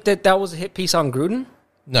you think that was a hit piece on Gruden?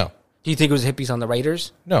 No. Do you think it was a hit piece on the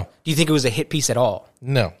Raiders? No. Do you think it was a hit piece at all?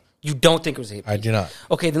 No. You don't think it was a hit piece? I do not.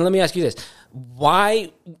 Okay, then let me ask you this.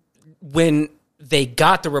 Why, when they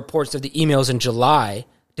got the reports of the emails in July,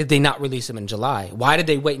 did they not release them in July? Why did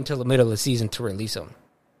they wait until the middle of the season to release them?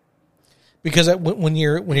 Because when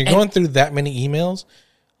you're going through that many emails,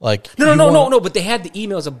 like no, but they had the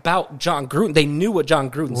emails about John Gruden. They knew what John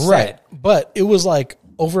Gruden said. But it was like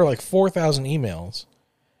over like 4,000 emails,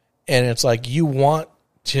 and it's like you want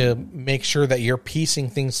to make sure that you're piecing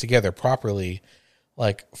things together properly,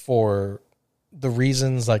 like for the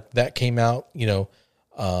reasons like that came out,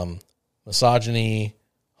 misogyny,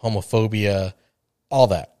 homophobia, all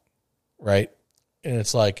that, right? And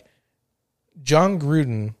it's like John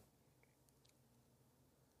Gruden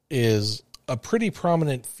is a pretty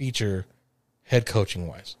prominent feature head coaching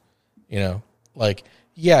wise, like,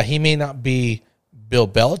 yeah, he may not be Bill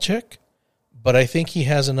Belichick, but I think he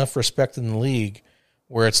has enough respect in the league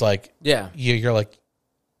where it's like, you're like,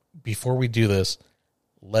 before we do this,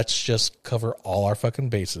 let's just cover all our fucking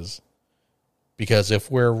bases. Because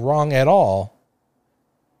if we're wrong at all,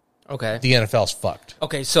 okay, the NFL's fucked.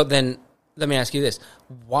 Okay, so then let me ask you this.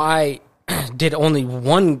 Why did only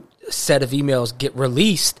one set of emails get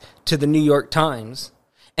released to the New York Times?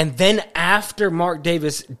 And then after Mark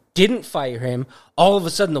Davis didn't fire him, all of a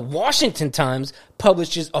sudden the Washington Times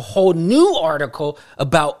publishes a whole new article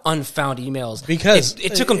about unfound emails. Because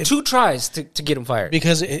it took them 2 tries to get him fired.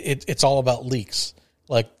 Because it's all about leaks.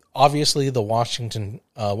 Like, obviously the Washington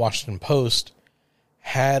Post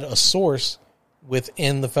had a source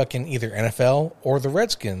within the fucking either NFL or the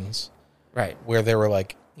Redskins. Right. Where they were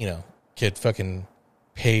like, could fucking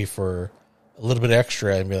pay for a little bit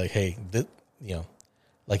extra and be like, hey,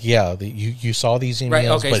 like, yeah, you saw these emails, right,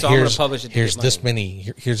 okay, but so I'm gonna publish it here's this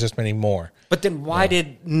many, here's this many more. But then why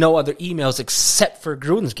did no other emails except for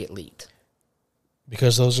Gruden's get leaked?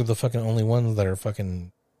 Because those are the fucking only ones that are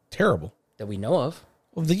fucking terrible. That we know of.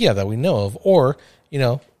 Well, that we know of. Or,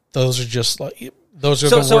 those are just like, those are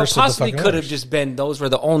the worst so of it the possibly fucking could have worst. just been those were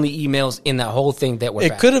the only emails in that whole thing that were It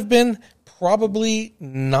bad. could have been, probably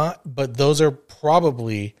not, but those are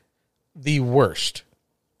probably the worst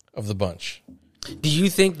of the bunch. Do you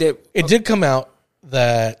think that it did come out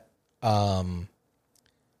that Dan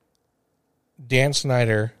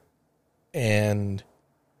Snyder and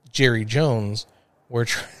Jerry Jones were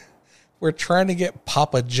trying to get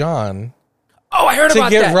Papa John I heard about to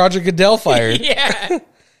get that. Roger Goodell fired. Yeah.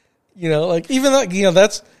 Like even though,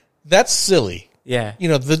 that's silly. Yeah.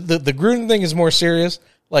 The Gruden thing is more serious.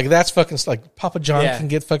 Like that's fucking like Papa John can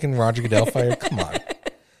get fucking Roger Goodell fired. Come on.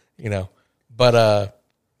 But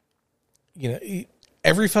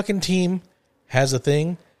every fucking team has a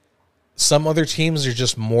thing. Some other teams are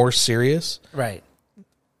just more serious. Right.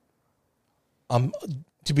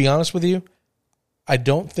 To be honest with you, I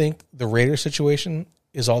don't think the Raiders situation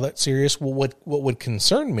is all that serious. Well, what would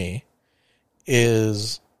concern me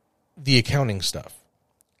is the accounting stuff.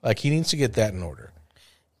 Like he needs to get that in order.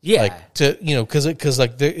 Yeah. Like because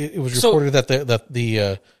it was reported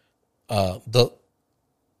that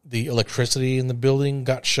the electricity in the building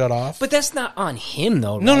got shut off. But that's not on him,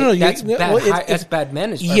 though. Right? No. That's bad. That's bad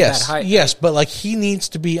management. Yes, but like he needs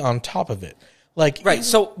to be on top of it. Like right.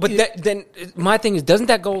 So, but then my thing is, doesn't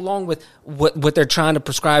that go along with what they're trying to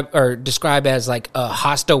prescribe or describe as like a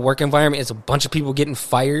hostile work environment? It's a bunch of people getting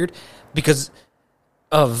fired because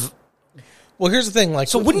of. Well, here's the thing. Like,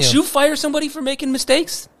 so wouldn't you fire somebody for making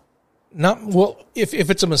mistakes? Not well. If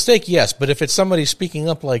it's a mistake, yes. But if it's somebody speaking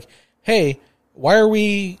up, like, hey. Why are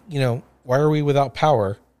we without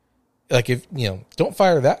power? Like, if, don't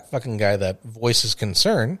fire that fucking guy that voices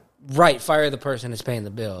concern. Right. Fire the person that's paying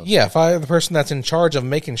the bills. Yeah. Fire the person that's in charge of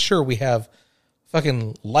making sure we have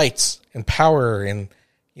fucking lights and power and,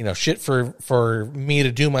 shit for me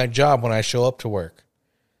to do my job when I show up to work.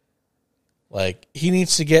 Like, he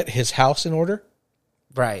needs to get his house in order.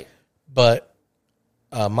 Right. But,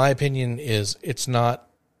 my opinion is it's not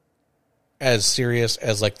as serious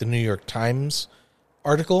as like the New York Times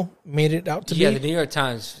article made it out to be. Yeah, the New York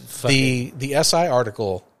Times. The SI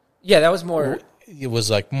article. Yeah, that was more. It was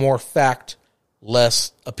like more fact,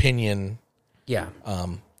 less opinion. Yeah.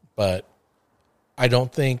 But I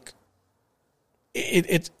don't think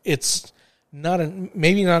it's not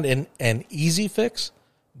maybe not an easy fix,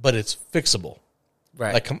 but it's fixable.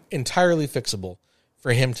 Right. Like entirely fixable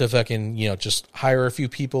for him to fucking, just hire a few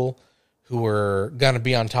people who are going to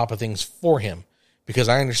be on top of things for him. Because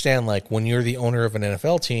I understand, like, when you're the owner of an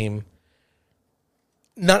NFL team,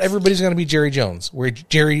 not everybody's going to be Jerry Jones, where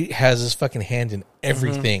Jerry has his fucking hand in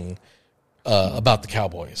everything about the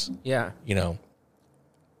Cowboys. Yeah.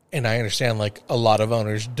 And I understand, like, a lot of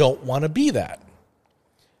owners don't want to be that.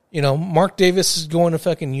 Mark Davis is going to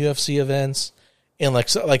fucking UFC events, and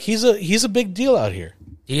he's a big deal out here.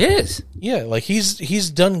 He is. Yeah, like he's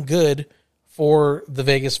done good for the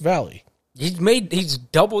Vegas Valley. He's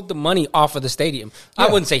doubled the money off of the stadium. Yeah.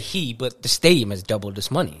 I wouldn't say but the stadium has doubled its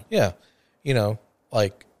money. Yeah.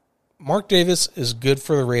 Like Mark Davis is good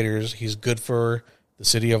for the Raiders. He's good for the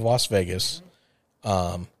city of Las Vegas.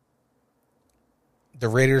 The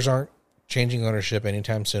Raiders aren't changing ownership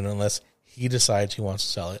anytime soon unless he decides he wants to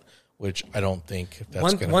sell it, which I don't think that's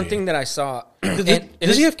going to be. One thing that I saw...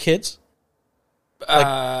 Does he have kids?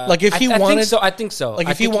 Like if he wanted... I think so. Like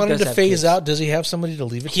if he wanted to phase out, does he have somebody to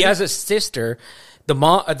leave it to? He has a sister. The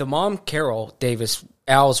mom, Carol Davis,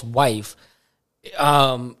 Al's wife,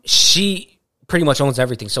 she pretty much owns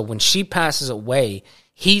everything. So when she passes away,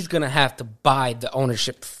 he's going to have to buy the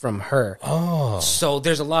ownership from her. Oh. So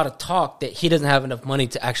there's a lot of talk that he doesn't have enough money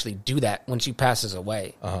to actually do that when she passes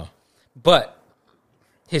away. Uh-huh. But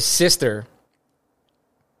his sister,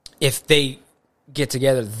 if they get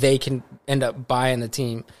together, they can end up buying the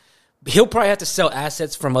team. He'll probably have to sell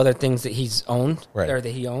assets from other things that he's owned or that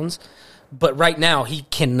he owns. But right now, he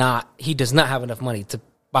does not have enough money to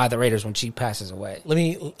buy the Raiders when she passes away. Let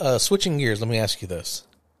me, switching gears, let me ask you this.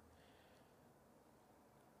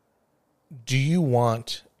 Do you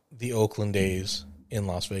want the Oakland A's in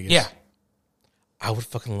Las Vegas? Yeah. I would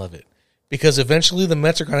fucking love it. Because eventually the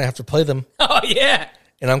Mets are going to have to play them. Oh, yeah.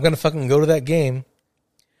 And I'm going to fucking go to that game.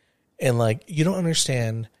 And, like, you don't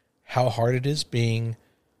understand how hard it is being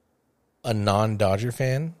a non-Dodger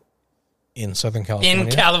fan in Southern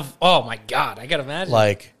California. Oh, my God. I got to imagine.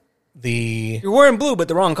 Like, you're wearing blue, but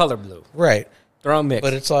the wrong color blue. Right. The wrong mix.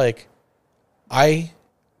 But it's like, I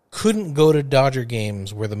couldn't go to Dodger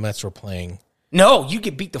games where the Mets were playing. No, you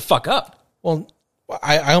get beat the fuck up. Well,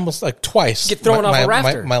 I almost, like, twice. Get thrown off a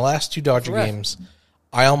rafter. My last two Dodger games,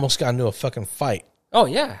 I almost got into a fucking fight. Oh,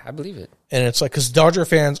 yeah, I believe it. And it's like, because Dodger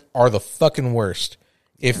fans are the fucking worst.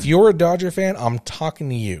 If you're a Dodger fan, I'm talking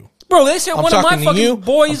to you. Bro, they sent one of my fucking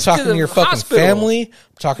boys I'm talking to to your the fucking hospital. family.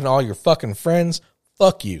 I'm talking to all your fucking friends.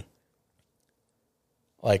 Fuck you.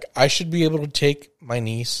 Like, I should be able to take my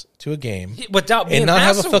niece to a game without being and not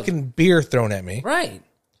have a hassled. fucking beer thrown at me. Right.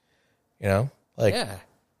 Like, yeah.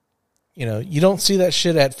 You don't see that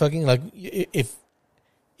shit at fucking, like,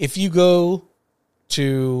 if you go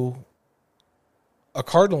to a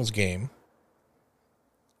Cardinals game,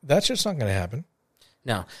 that's just not going to happen.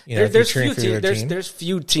 No. There's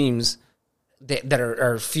few teams that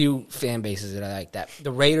are few fan bases that are like that.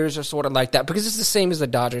 The Raiders are sort of like that because it's the same as the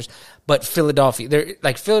Dodgers, but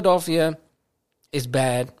Philadelphia is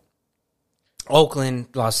bad. Oakland,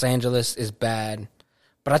 Los Angeles is bad.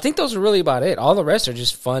 But I think those are really about it. All the rest are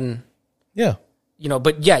just fun. Yeah.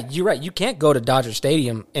 But yeah, you're right. You can't go to Dodger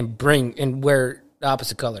Stadium and wear the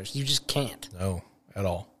opposite colors. You just can't. No, at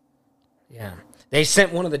all. Yeah. They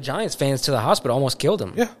sent one of the Giants fans to the hospital, almost killed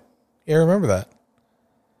him. Yeah. Yeah, I remember that.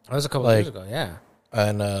 That was a couple of years ago, yeah.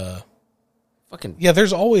 And fucking yeah,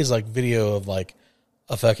 there's always like video of like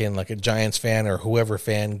a fucking like a Giants fan or whoever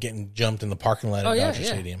fan getting jumped in the parking lot at Dodger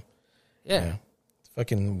Stadium. Yeah.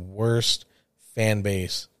 Fucking worst fan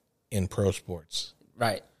base in pro sports.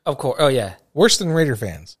 Right. Of course. Oh yeah. Worse than Raider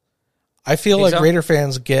fans. I feel like so? Raider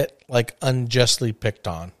fans get like unjustly picked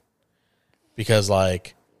on because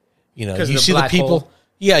like you see the people hole.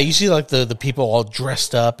 Yeah, you see like the people all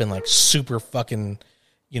dressed up and like super fucking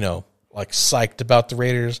like psyched about the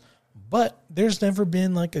Raiders, but there's never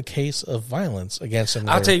been like a case of violence against them.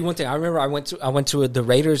 I'll tell you one thing. I remember I went to the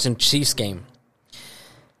Raiders and Chiefs game.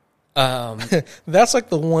 That's like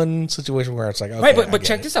the one situation where it's like, okay, right, but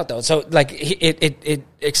check this out though. So like it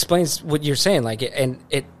explains what you're saying, like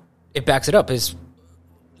it backs it up.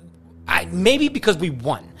 Maybe because we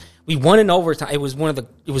won in overtime. It was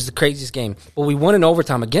the craziest game, but we won in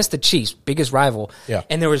overtime against the Chiefs, biggest rival. Yeah,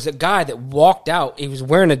 and there was a guy that walked out. He was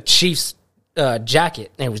wearing a Chiefs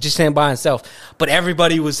jacket and he was just standing by himself. But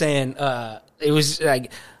everybody was saying it was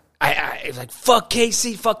like it was like fuck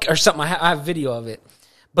KC, fuck or something. I have video of it.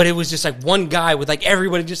 But it was just like one guy with like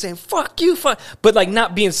everybody just saying, fuck you, fuck. But like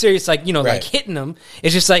not being serious, like, right. like hitting them.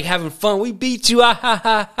 It's just like having fun. We beat you, ah, ha,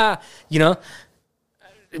 ha, ha.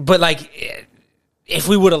 But like, if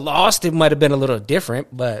we would have lost, it might have been a little different,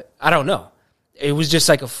 but I don't know. It was just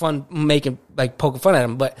like a fun poking fun at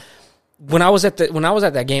him. But when I was at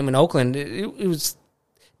that game in Oakland, it was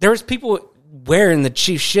there was people wearing the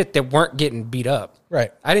Chiefs shit that weren't getting beat up.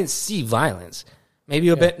 Right. I didn't see violence. Maybe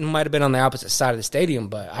a bit might have been on the opposite side of the stadium,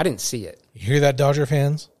 but I didn't see it. You hear that, Dodger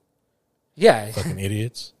fans? Yeah. Fucking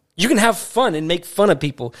idiots. You can have fun and make fun of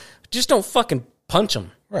people. Just don't fucking punch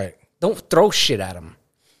them. Right. Don't throw shit at them.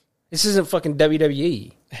 This isn't fucking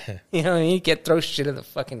WWE. You know what I mean? You can't throw shit at the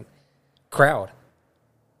fucking crowd.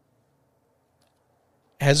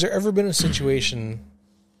 Has there ever been a situation,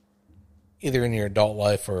 either in your adult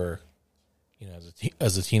life or, you know,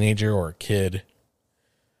 as a teenager or a kid,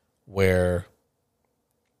 where,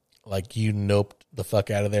 like, you noped the fuck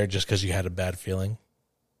out of there just because you had a bad feeling?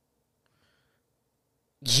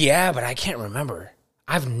 Yeah, but I can't remember.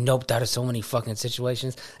 I've noped out of so many fucking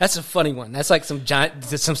situations. That's a funny one. That's like some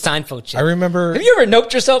Seinfeld shit. I remember. Have you ever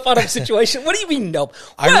noped yourself out of a situation? What do you mean nope?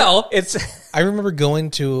 It's. I remember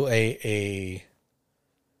going to a.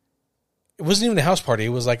 It wasn't even a house party. It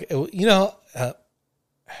was like, you know, I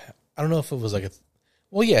don't know if it was like a.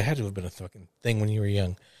 Well, yeah, it had to have been a fucking thing when you were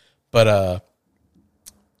young, but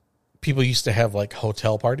people used to have like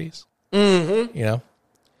hotel parties. Mm-hmm. You know.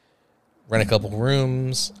 Rent a couple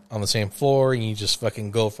rooms on the same floor, and you just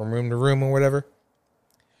fucking go from room to room or whatever.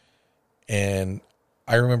 And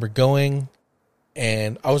I remember going,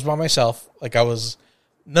 and I was by myself. Like,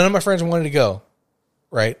 none of my friends wanted to go,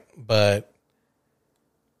 right? But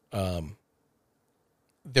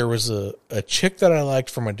there was a chick that I liked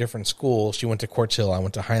from a different school. She went to Quartz Hill. I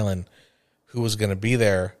went to Highland, who was going to be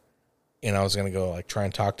there, and I was going to go like try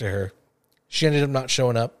and talk to her. She ended up not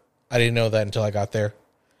showing up. I didn't know that until I got there.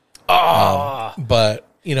 But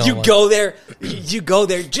you know, you go there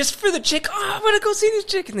just for the chick. Oh, I'm gonna go see this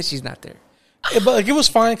chick, and then she's not there. But like, it was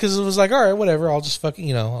fine because it was like, all right, whatever. I'll just fucking,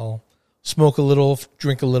 you know, I'll smoke a little,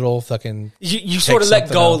 drink a little, fucking. You sort of let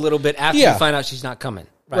go a little bit after you find out she's not coming,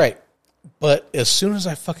 right? But as soon as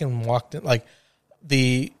I fucking walked in, like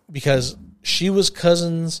because she was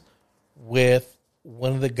cousins with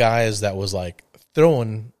one of the guys that was like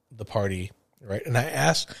throwing the party, right? And I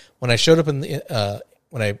asked when I showed up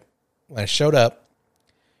when I showed up,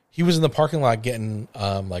 he was in the parking lot getting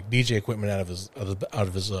like DJ equipment out of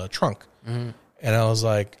his trunk, and I was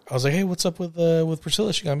like, hey, what's up with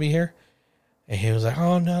Priscilla? She gonna be here? And he was like,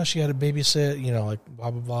 oh no, she had to babysit, you know, like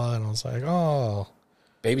blah blah blah. And I was like, oh,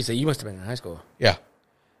 babysit? You must have been in high school. Yeah.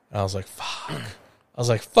 And I was like,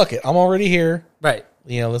 fuck it, I'm already here, right?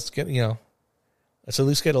 You know, let's at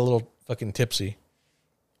least get a little fucking tipsy.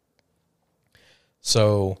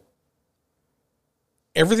 So.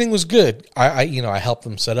 Everything was good. I helped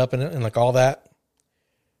them set up and like all that.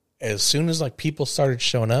 As soon as like people started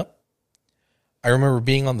showing up, I remember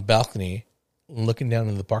being on the balcony, looking down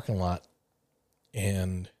into the parking lot,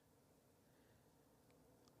 and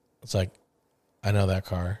it's like, I know that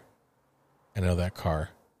car.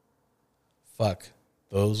 Fuck,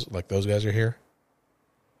 those guys are here.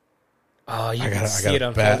 Oh, I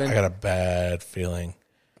got a bad feeling.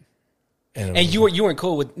 And you weren't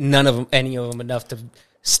cool with any of them enough to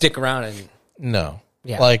stick around and no,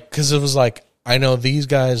 yeah, like because it was like I know these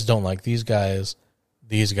guys don't like these guys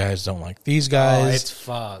don't like these guys. Oh, it's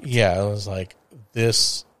fucked. Yeah, it was like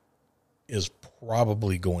this is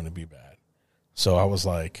probably going to be bad. So I was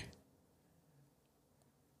like,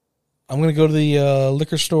 I'm going to go to the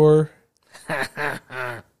liquor store,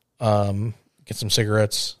 get some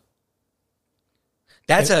cigarettes.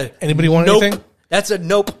 Anybody want anything? That's a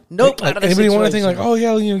nope. Nope. Like, anybody want anything? Like, oh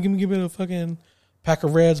yeah, you know, give me a fucking pack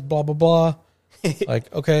of Reds, blah blah blah.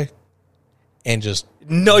 Like, okay, and just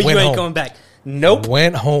no, you ain't going back. Nope.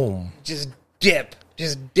 Went home. Just dip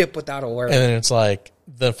without a word. And then it's like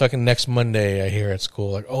the fucking next Monday, I hear at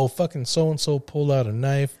school like, oh, fucking so and so pulled out a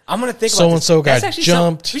knife. I'm gonna think so and so got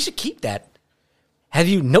jumped. We should keep that. Have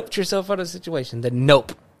you noped yourself out of a situation? The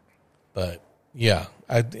nope. But yeah,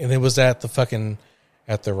 and it was at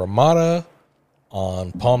the Ramada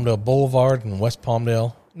on Palmdale Boulevard in West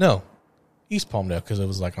Palmdale. No, East Palmdale, because it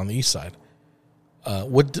was like on the east side.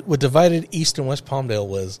 What divided East and West Palmdale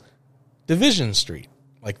was Division Street.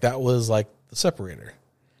 Like that was like the separator.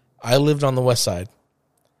 I lived on the west side.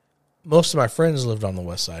 Most of my friends lived on the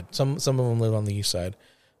west side. Some of them lived on the east side.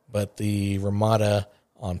 But the Ramada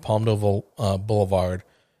on Palmdale Boulevard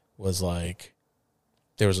was like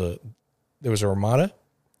there was a Ramada.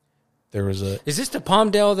 There was a. Is this the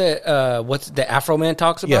Palmdale that what's the Afro Man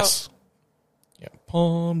talks about? Yes. Yeah,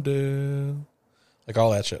 Palmdale, like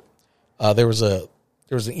all that shit. There was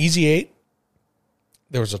an Easy 8.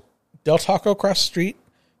 There was a Del Taco across the street.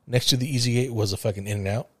 Next to the Easy 8 was a fucking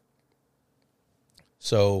In-N-Out.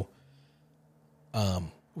 So,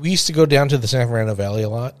 we used to go down to the San Fernando Valley a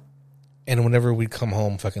lot, and whenever we'd come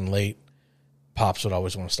home fucking late, Pops would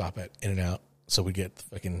always want to stop at In-N-Out. So we'd get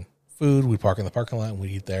fucking food, we'd park in the parking lot, and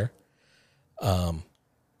we'd eat there.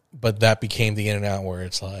 But that became the In-N-Out where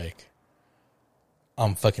it's like,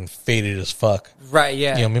 I'm fucking faded as fuck. Right,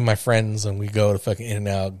 yeah. You know, me and my friends, and we go to fucking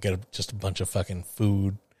In-N-Out, get just a bunch of fucking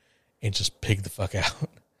food, and just pig the fuck out.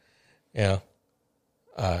 Yeah.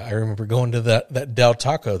 I remember going to that Del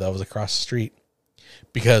Taco that was across the street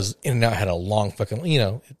because In-N-Out had a long fucking,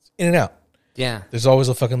 it's In-N-Out. Yeah. There's always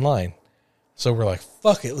a fucking line. So we're like,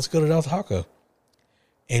 fuck it, let's go to Del Taco.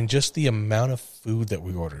 And just the amount of food that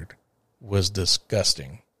we ordered was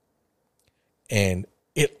disgusting. And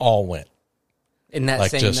it all went. In that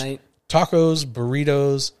Like same just night? Tacos,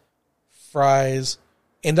 burritos, fries.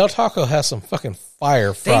 And Del Taco has some fucking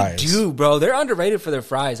fire fries. They do, bro. They're underrated for their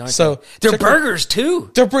fries, aren't So, they? Their check burgers,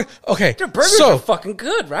 too. Okay. Their burgers so, are fucking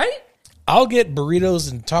good, right? I'll get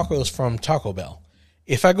burritos and tacos from Taco Bell.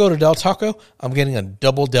 If I go to Del Taco, I'm getting a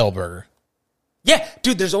double Del burger. Yeah,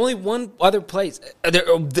 dude, there's only one other place.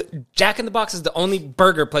 Jack in the Box is the only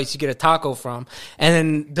burger place you get a taco from. And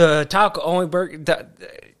then the taco only burger,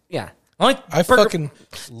 I fucking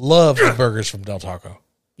love the burgers from Del Taco.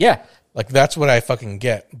 Yeah. Like, that's what I fucking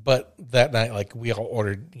get. But that night, like, we all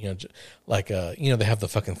ordered, they have the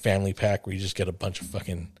fucking family pack where you just get a bunch of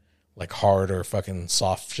fucking, like, hard or fucking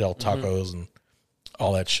soft shell tacos and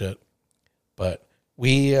all that shit. But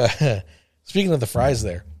we, speaking of the fries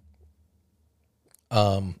there,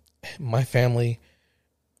 my family,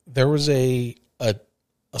 there was a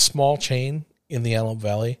small chain in the Antelope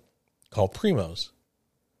Valley called Primo's.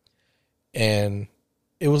 And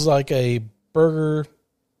it was like a burger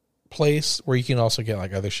place where you can also get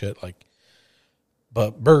like other shit,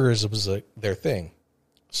 but burgers was like their thing.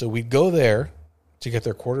 So we'd go there to get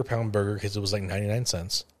their quarter-pound burger because it was like 99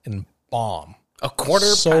 cents and bomb. A quarter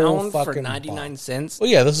So pound for fucking 99 cents? Well,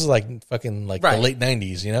 yeah, this is like fucking like Right. the late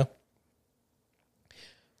 90s, you know?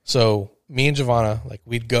 So me and Giovanna, like,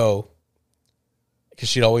 we'd go because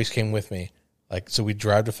she'd always came with me. Like, so we'd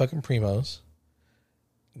drive to fucking Primo's,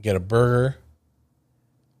 get a burger,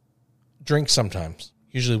 drink sometimes.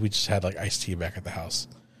 Usually we just had like iced tea back at the house.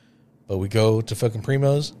 But we go to fucking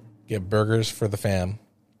Primo's, get burgers for the fam.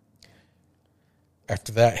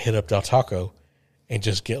 After that, hit up Del Taco and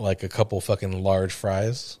just get like a couple fucking large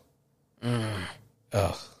fries.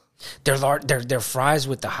 Ugh. Their fries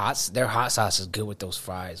with their hot sauce is good with those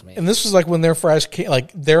fries, man. And this was like when their fries came,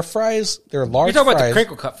 like their large You're talking about the fries.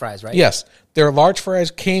 crinkle cut fries, right? Yes. Their large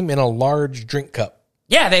fries came in a large drink cup.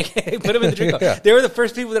 Yeah, they put them in the drink cup. Yeah. They were the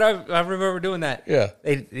first people that I remember doing that.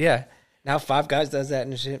 Yeah. Now Five Guys does that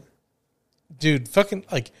and shit. Dude, fucking,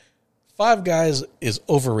 like, Five Guys is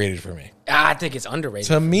overrated for me. I think it's underrated.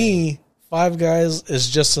 To me, Five Guys is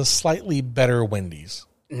just a slightly better Wendy's.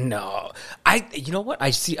 No, you know what?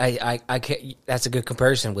 I see. I can't. That's a good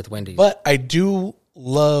comparison with Wendy's. But I do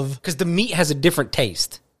love, because the meat has a different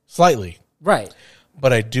taste, slightly, right?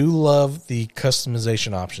 but I do love the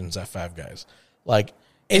customization options at Five Guys. Like,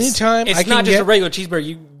 anytime It's I can not just get a regular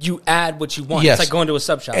cheeseburger. You add what you want. Yes. It's like going to a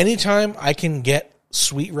sub shop. Anytime I can get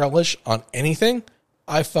sweet relish on anything,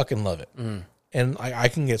 I fucking love it. And I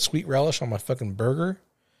can get sweet relish on my fucking burger.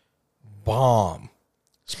 Bomb.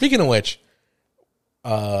 Speaking of which,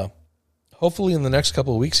 hopefully in the next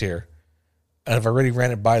couple of weeks here, and I've already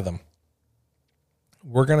ran it by them,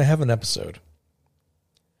 we're going to have an episode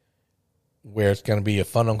where it's going to be a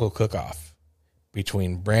Fun Uncle cook-off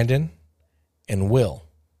between Brandon and Will.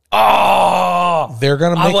 Oh, They're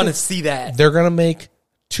going to make I want to see that. They're going to make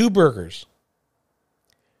 2 burgers.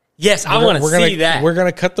 Yes, I want to see that. We're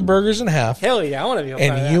going to cut the burgers in half. Hell yeah, I want to be.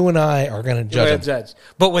 And you and I are going to judge them.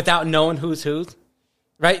 But without knowing who's who,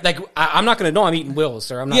 right? Like I'm not going to know I'm eating Will's,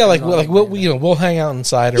 sir. I'm not. Yeah, gonna know we'll hang out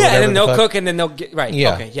inside or yeah, whatever. and then they'll cook, and then they'll get right.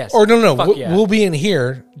 Yeah. Okay. Yes. Or no, Fuck yeah. we'll be in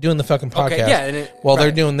here doing the fucking podcast. Okay, yeah, and while they're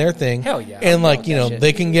right. doing their thing. Hell yeah, And I'm like down with that shit.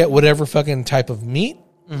 they can get whatever fucking type of meat.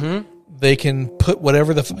 Mm-hmm. They can put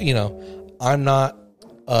whatever I'm not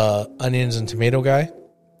onions and tomato guy,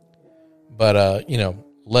 but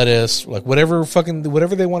lettuce, like whatever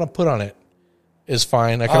they want to put on it is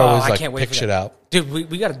fine. I could always like pick shit out. Dude,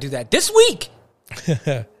 we got to do that this week.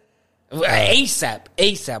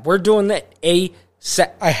 ASAP. We're doing that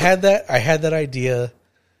ASAP. I had that idea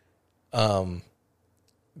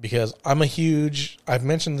because I've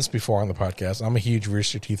mentioned this before on the podcast. I'm a huge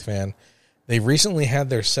Rooster Teeth fan. They recently had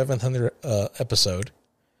their 700 episode.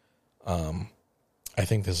 I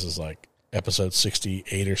think this is like episode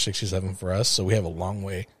 68 or 67 for us, so we have a long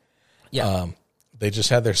way. Yeah. They just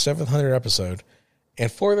had their 700 episode,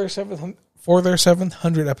 and for their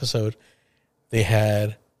 700 episode, they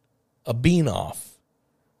had a bean off.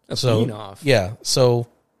 Bean off? Yeah. So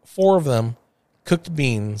 4 of them cooked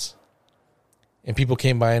beans, and people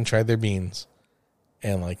came by and tried their beans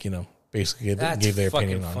and, like, basically gave their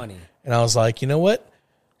opinion on funny. it. And I was like, you know what?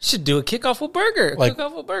 Should do a kickoff with burger. Like,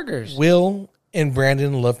 Cook-off with burgers. Will and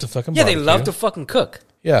Brandon love to fucking Yeah, they barbecue. love to fucking cook.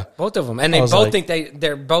 Yeah. Both of them. And they I was both like- think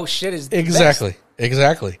they're both shit is the Exactly. best.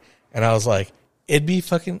 Exactly. And I was like, it'd be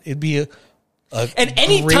a And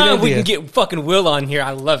any great time we idea. can get fucking Will on here,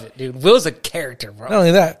 I love it, dude. Will's a character, bro. Not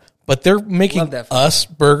only that, but they're making Love that. us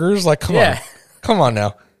burgers. Like, come Yeah. on. Come on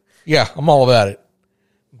now. Yeah, I'm all about it.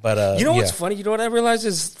 But You know what's yeah. funny? You know what I realized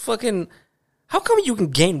is fucking. How come you can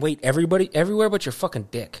gain weight everywhere but your fucking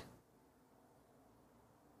dick?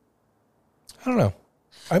 I don't know.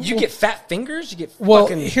 You get fat fingers. You get well.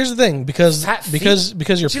 fucking. Here's the thing, because fat feet?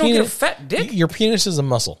 because your So you don't penis, get a fat dick? your penis is a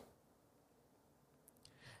muscle,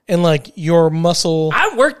 and like your muscle,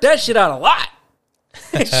 I worked that shit out a lot.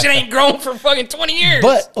 Shit ain't grown for fucking 20 years.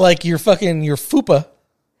 but like your fupa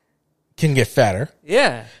can get fatter,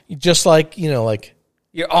 yeah, just like like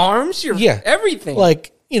your arms, your everything.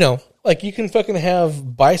 like like you can fucking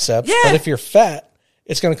have biceps, Yeah. but if you're fat,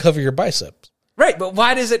 it's going to cover your biceps. Right, but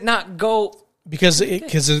why does it not go? Because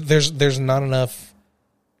there's not enough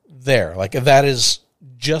there. Like, if that is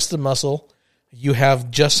just the muscle, you have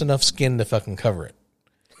just enough skin to fucking cover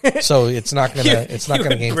it. So it's not gonna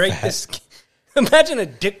gain break fat. this. Imagine a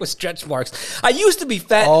dick with stretch marks. I used to be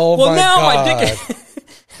fat. Oh, well, my now God. my dick.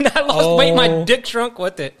 And I lost weight. My dick shrunk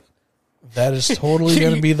with it. That is totally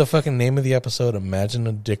gonna be the fucking name of the episode. Imagine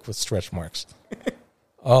a dick with stretch marks.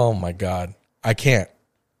 Oh my God, I can't.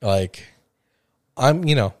 Like, I'm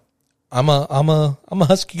a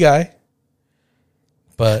husky guy,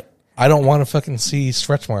 but I don't want to fucking see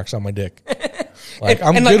stretch marks on my dick. Like,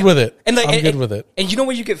 I'm good with it. I'm good with it. And you know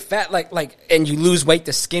when you get fat, and you lose weight,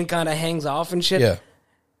 the skin kind of hangs off and shit. Yeah.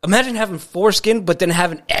 Imagine having foreskin, but then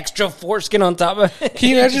having extra foreskin on top of it. Can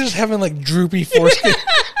you imagine just having like droopy foreskin?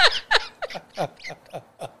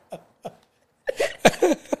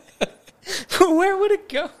 Where would it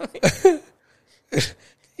go?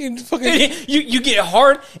 You fucking you get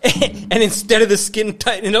hard, and instead of the skin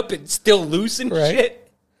tightening up, it's still loose and Right.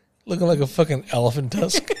 shit. looking like a fucking elephant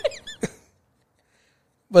tusk.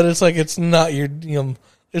 But it's like, it's not your,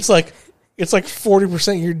 it's like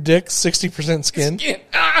 40% your dick, 60% skin.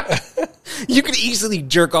 You could easily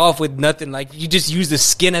jerk off with nothing. Like, you just use the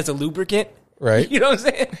skin as a lubricant. Right. You know what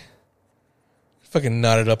I'm saying? Fucking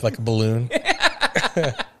knotted up like a balloon.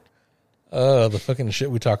 Oh, the fucking shit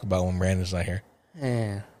we talk about when Brandon's not here.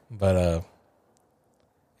 Yeah. But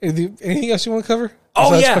anything else you want to cover?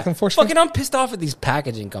 Oh, Besides yeah. fucking foreskin? Fucking, I'm pissed off at these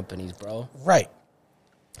packaging companies, bro. Right.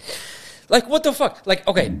 Like, what the fuck? Like,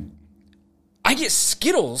 okay, I get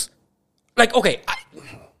Skittles. Like, okay,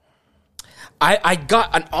 I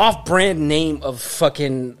got an off-brand name of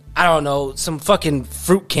fucking, I don't know, some fucking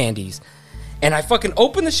fruit candies. And I fucking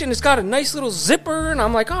open the shit and it's got a nice little zipper. And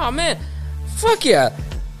I'm like, oh, man, fuck yeah.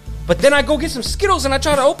 But then I go get some Skittles and I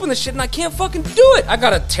try to open the shit and I can't fucking do it. I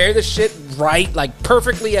gotta tear the shit right, like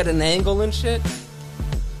perfectly at an angle and shit.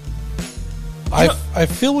 I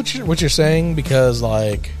feel what you're saying, because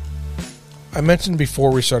like I mentioned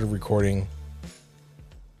before we started recording,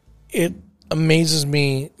 it amazes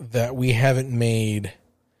me that we haven't made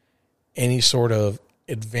any sort of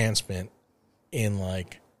advancement in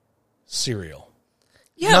like cereal.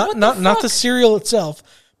 Yeah, Not the cereal itself,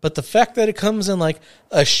 but the fact that it comes in like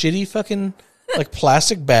a shitty fucking like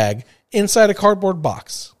plastic bag inside a cardboard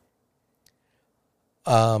box.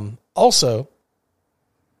 Also,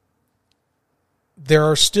 there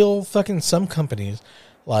are still fucking some companies,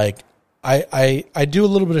 like I do a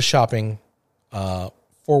little bit of shopping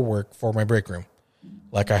for work for my break room.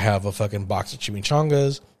 Like, I have a fucking box of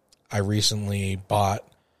chimichangas. I recently bought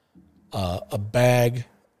a bag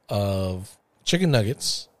of chicken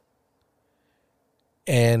nuggets,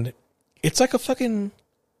 and it's like a fucking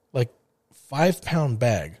like 5-pound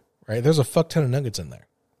bag, right? There's a fuck ton of nuggets in there.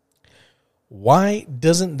 Why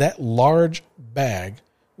doesn't that large bag,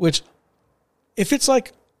 which if it's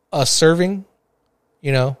like a serving,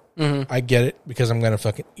 I get it, because I'm going to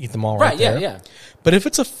fucking eat them all right there. Yeah. But if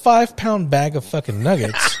it's a 5-pound bag of fucking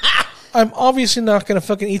nuggets, I'm obviously not going to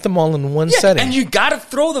fucking eat them all in one setting. And you gotta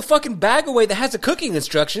throw the fucking bag away that has the cooking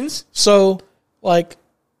instructions. So, like,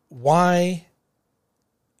 why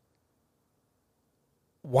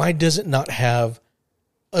does it not have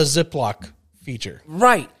a Ziploc feature?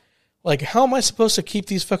 Right. Like, how am I supposed to keep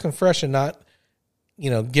these fucking fresh and not,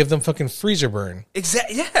 give them fucking freezer burn?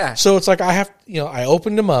 Exactly. Yeah. So it's like, I have, I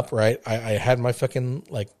opened them up, right? I had my fucking,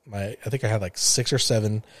 I think I had like 6 or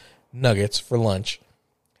 7 nuggets for lunch.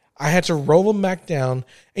 I had to roll them back down.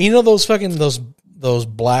 And you know those fucking those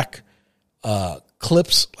black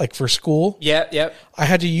clips like for school? Yep. I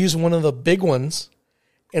had to use one of the big ones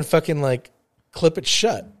and fucking like clip it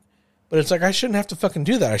shut. But it's like I shouldn't have to fucking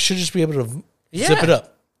do that. I should just be able to zip it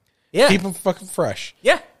up. Yeah. Keep them fucking fresh.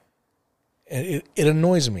 Yeah. And it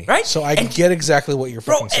annoys me. Right? So I get exactly what you're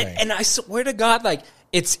fucking saying. And I swear to God, like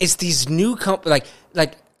it's these new companies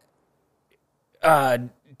like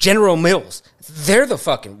General Mills. They're the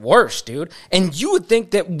fucking worst, dude. And you would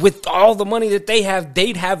think that with all the money that they have,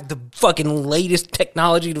 they'd have the fucking latest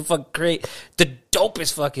technology to fucking create the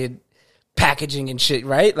dopest fucking packaging and shit,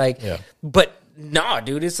 right? Like, Yeah. But nah,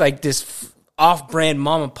 dude, it's like this off-brand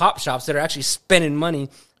mom and pop shops that are actually spending money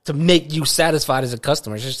to make you satisfied as a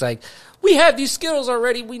customer. It's just like, we have these Skittles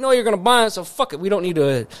already. We know you're going to buy them, so fuck it. We don't need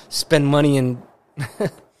to spend money and...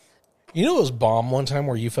 You know it was bomb one time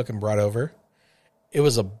where you fucking brought over? It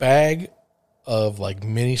was a bag of like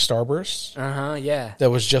mini Starbursts yeah.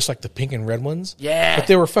 that was just like the pink and red ones. Yeah. But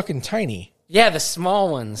they were fucking tiny. Yeah, the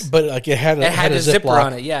small ones. But like it had It had a zipper Ziploc.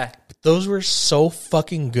 on it, yeah. Those were so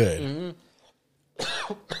fucking good.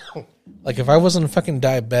 Like if I wasn't fucking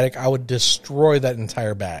diabetic, I would destroy that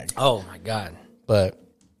entire bag. Oh, my God. But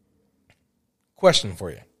question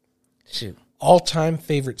for you. Shoot. All-time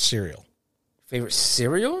favorite cereal? Favorite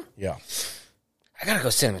cereal? Yeah. I got to go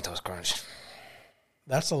Cinnamon Toast Crunch.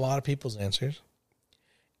 That's a lot of people's answers.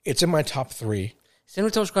 It's in my top 3.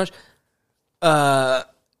 Cinnamon Toast Crunch. I've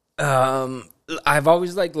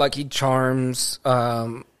always liked Lucky Charms,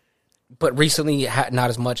 but recently not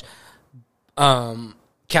as much.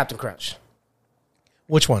 Captain Crunch.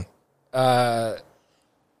 Which one? With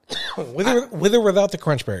or without the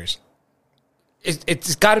Crunch Berries?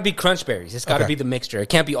 It's got to be Crunch Berries. It's got to be the mixture. It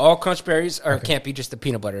can't be all Crunch Berries, or it can't be just the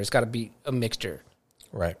peanut butter. It's got to be a mixture.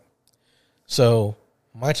 Right. So,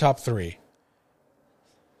 my top 3.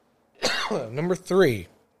 Number 3,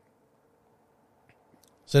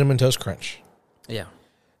 Cinnamon Toast Crunch. Yeah.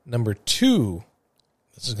 Number 2,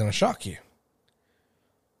 this is going to shock you.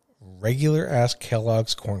 Regular ass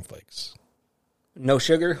Kellogg's Corn Flakes. No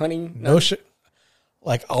sugar, honey? No shit.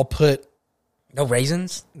 Like, I'll put... No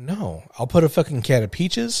raisins? No. I'll put a fucking can of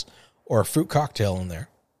peaches or a fruit cocktail in there.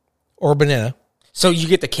 Or a banana. So you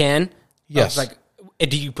get the can? Yes.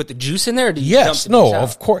 Do you put the juice in there? Or do you Yes. dump the No, juice out?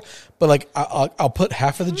 of course. But, like, I'll put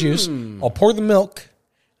half of the juice. I'll pour the milk.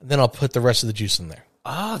 And then I'll put the rest of the juice in there.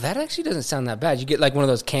 Oh, that actually doesn't sound that bad. You get like one of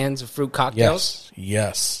those cans of fruit cocktails?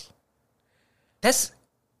 Yes. That's...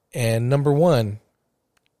 And number 1,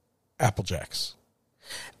 Apple Jacks.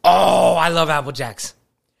 Oh, I love Apple Jacks.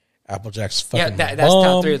 Apple Jacks Yeah, fucking that's bomb.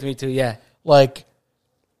 top 3 with me too, yeah. Like,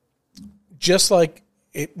 just like,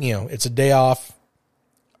 it, you know, it's a day off.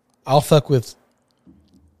 I'll fuck with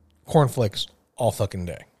cornflakes all fucking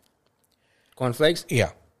day. Cornflakes?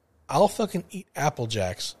 Yeah. I'll fucking eat Apple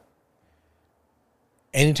Jacks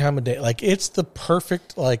any time of day. Like, it's the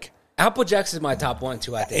perfect, like... Apple Jacks is my top 1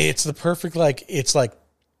 too, I think. It's the perfect, like, it's like,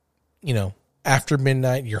 you know, after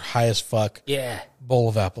midnight, you're high as fuck. Yeah. Bowl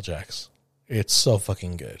of Apple Jacks. It's so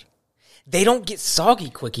fucking good. They don't get soggy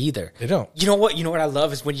quick either. They don't. You know what? You know what I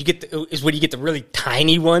love is when you get the really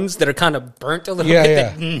tiny ones that are kind of burnt a little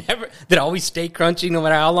Yeah, bit that always stay crunchy no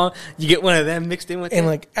matter how long. You get one of them mixed in with it. And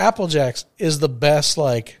like Apple Jacks is the best,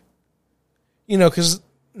 like, you know, because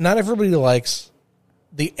not everybody likes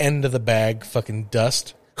the end of the bag fucking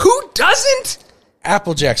dust. Who doesn't?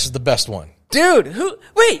 Apple Jacks is the best one. Dude, who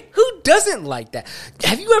doesn't like that?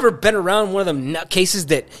 Have you ever been around one of them nutcases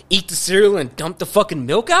that eat the cereal and dump the fucking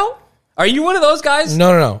milk out? Are you one of those guys?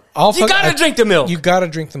 No. You gotta drink the milk. You gotta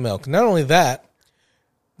drink the milk. Not only that,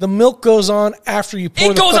 the milk goes on after you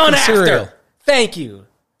pour It the goes fucking on after. cereal. Thank you.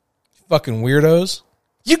 Fucking weirdos.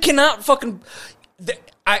 You cannot fucking...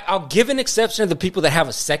 I'll give an exception to the people that have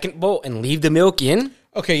a second bowl and leave the milk in.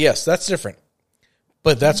 Okay, yes, that's different.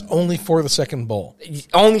 But that's only for the second bowl.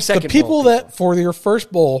 Only second The people bowl. that, for your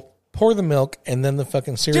first bowl, pour the milk and then the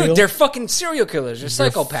fucking cereal. Dude, they're fucking serial killers. They're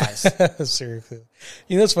psychopaths. Seriously.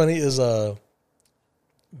 You know what's funny is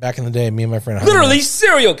back in the day, me and my friend Jaime, Literally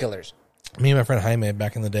serial killers. Jaime,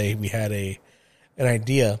 back in the day, we had an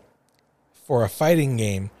idea for a fighting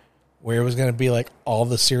game where it was going to be like all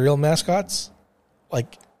the cereal mascots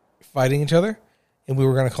like fighting each other, and we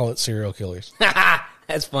were going to call it serial killers.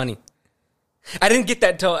 That's funny. I didn't get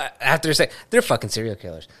that until after say they're fucking serial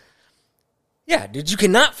killers. Yeah, dude, you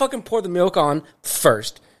cannot fucking pour the milk on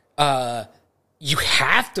first. You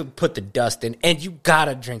have to put the dust in, and you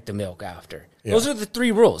gotta drink the milk after. Yeah. Those are the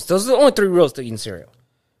 3 rules. Those are the only 3 rules to eating cereal.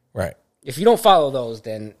 Right. If you don't follow those,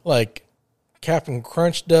 then Like Captain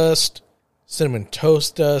Crunch dust, Cinnamon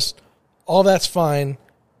Toast dust, all that's fine.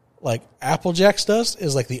 Like Apple Jacks dust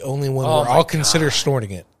is like the only one where my I'll consider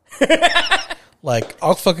snorting it. Like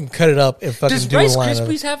I'll fucking cut it up and fucking Does do Rice a line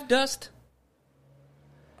Krispies of. have dust?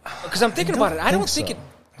 Because I'm thinking about it. I don't think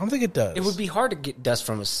I don't think it does. it would be hard to get dust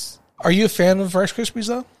from us. Are you a fan of Rice Krispies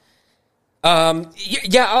though?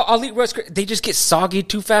 Yeah, I'll eat Rice Krispies. They just get soggy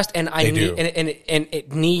too fast, and do. and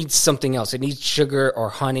it needs something else. It needs sugar or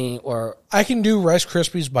honey or. I can do Rice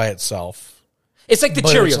Krispies by itself. It's like the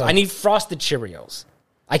But Cheerios. it's like- I need frosted Cheerios.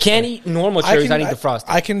 I can't eat normal Cheerios. I need the frosted.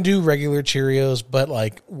 I can do regular Cheerios, but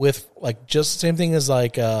like with like just the same thing as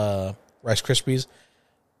like Rice Krispies.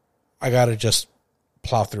 I gotta just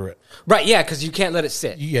plow through it. Right? Yeah, because you can't let it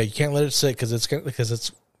sit. Yeah, you can't let it sit because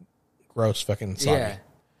it's gross, fucking soggy. Yeah.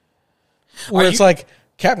 Where Are it's you- like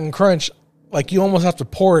Captain Crunch, like you almost have to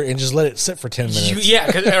pour it and just let it sit for 10 minutes. Yeah,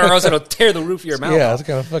 or else it'll tear the roof of your mouth. Yeah, off. it's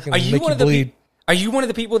gonna fucking Are you make one you of the bleed. Are you one of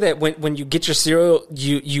the people that when you get your cereal,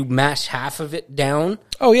 you mash half of it down?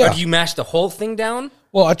 Oh, yeah. Or do you mash the whole thing down?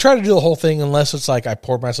 Well, I try to do the whole thing unless it's like I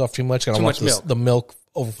poured myself too much and Too I want much milk. the milk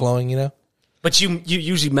overflowing, you know? But you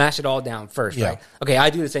usually mash it all down first, Yeah. right? Okay, I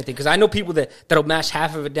do the same thing because I know people that'll mash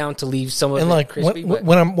half of it down to leave some of And it like crispy. but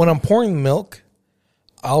when I'm pouring milk,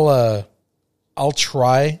 I'll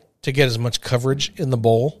try to get as much coverage in the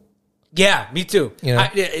bowl. yeah, me too. You know?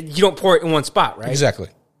 You don't pour it in one spot, right? Exactly.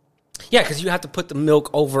 Yeah, because you have to put the milk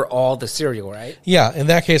over all the cereal, right? Yeah, in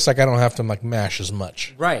that case, like I don't have to like mash as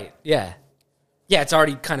much. Right. Yeah. Yeah, it's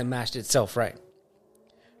already kind of mashed itself, right?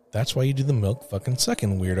 That's why you do the milk fucking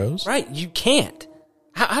second, weirdos. Right. You can't.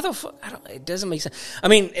 How the fuck? It doesn't make sense. I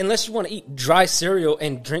mean, unless you want to eat dry cereal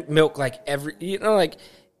and drink milk like like,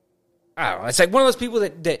 I don't know. It's like one of those people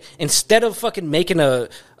that instead of fucking making a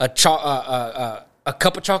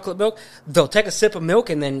cup of chocolate milk, they'll take a sip of milk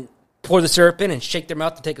and then pour the syrup in and shake their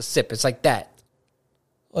mouth to take a sip. It's like that.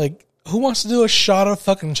 Like, who wants to do a shot of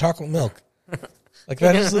fucking chocolate milk? Like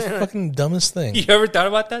that is the fucking dumbest thing. You ever thought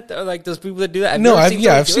about that? Or like those people that do that? No, I've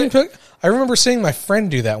somebody seen. do it? I remember seeing my friend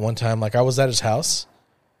do that one time. Like I was at his house,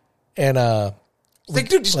 and It's like,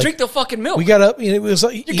 dude, just drink the fucking milk. we got up. And it was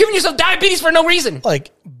like You're giving yourself diabetes for no reason.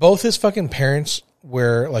 like both his fucking parents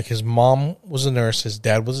were like his mom was a nurse, his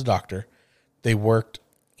dad was a doctor. They worked,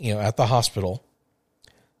 at the hospital.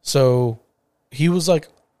 So he was like,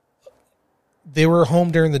 they were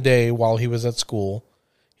home during the day while he was at school.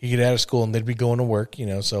 He'd get out of school and they'd be going to work,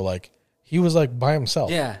 so like he was like by himself.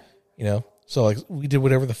 Yeah. So like we did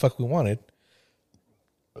whatever the fuck we wanted.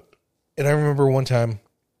 And I remember one time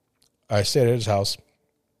I stayed at his house.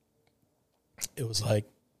 It was like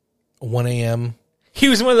 1 a.m. He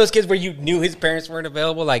was one of those kids where you knew his parents weren't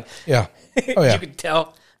available. Like, Yeah. Oh yeah. you could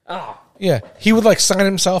tell. Oh, Yeah. He would like sign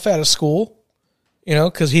himself out of school,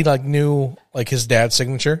 because he like knew like his dad's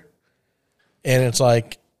signature. And it's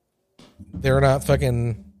like they're not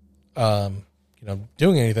fucking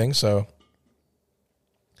doing anything, so.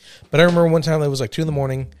 But I remember one time it was like 2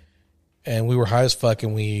 a.m. and we were high as fuck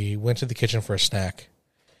and we went to the kitchen for a snack.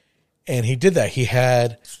 And he did that.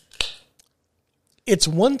 It's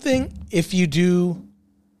one thing if you do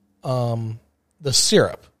the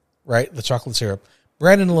syrup, right? The chocolate syrup.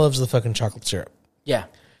 Brandon loves the fucking chocolate syrup. yeah.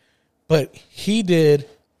 But he did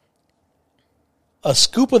a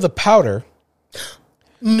scoop of the powder,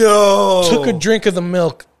 No. took a drink of the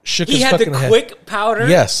milk, shook He his had the fucking head. quick powder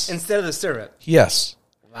Yes. instead of the syrup. Yes.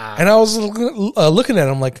 Wow. And I was looking at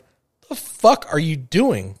him like, the fuck are you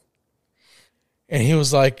doing? And he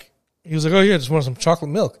was like, oh yeah, I just want some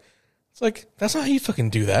chocolate milk. It's like, that's not how you fucking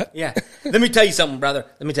do that. Yeah. Let me tell you something, brother.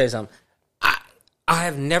 Let me tell you something. I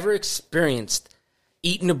have never experienced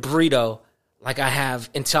eating a burrito like I have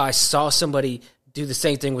until I saw somebody do the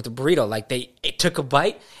same thing with the burrito. Like they took a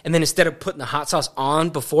bite, and then instead of putting the hot sauce on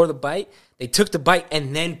before the bite, they took the bite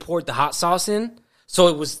and then poured the hot sauce in. So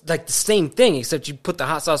it was like the same thing, except you put the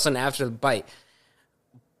hot sauce on after the bite.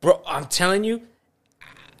 Bro, I'm telling you,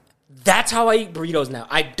 that's how I eat burritos now.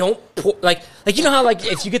 I don't pour, like you know how like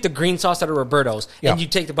if you get the green sauce out of Roberto's Yeah. and you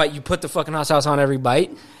take the bite, you put the fucking hot sauce on every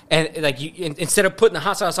bite, and like instead of putting the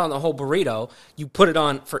hot sauce on the whole burrito, you put it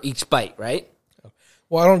on for each bite, right?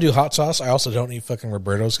 Well, I don't do hot sauce. I also don't eat fucking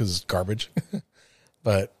Roberto's because it's garbage.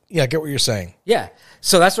 But yeah, I get what you're saying. Yeah.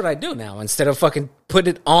 So that's what I do now. Instead of fucking put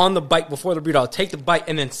it on the bite before the burrito, I'll take the bite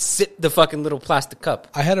and then sip the fucking little plastic cup.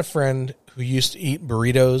 I had a friend who used to eat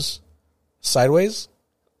burritos sideways.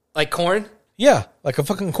 Like corn? Yeah, like a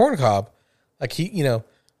fucking corn cob. Like he,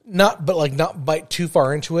 not bite too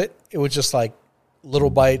far into it. It was just like little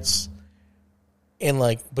bites. And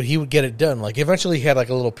but he would get it done. Like eventually he had like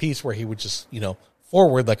a little piece where he would just,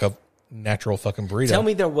 forward like a natural fucking burrito. Tell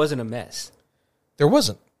me there wasn't a mess. There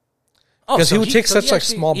wasn't. Oh, 'Cause he would take such, like,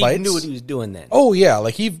 actually- small he bites. knew what he was doing then. Oh yeah,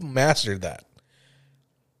 like he mastered that.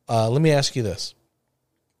 Let me ask you this.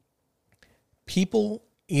 People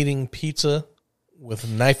eating pizza with a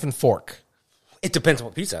knife and fork. It depends on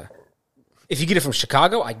what pizza. If you get it from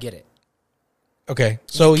Chicago, I get it. Okay,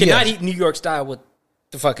 so You cannot eat New York style with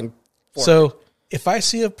the fucking fork. So if I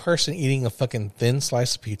see a person eating a fucking thin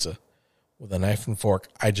slice of pizza with a knife and fork,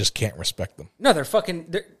 I just can't respect them. No,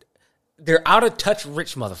 they're out of touch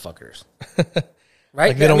rich motherfuckers. Right?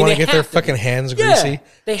 Like they don't want to get their fucking hands greasy.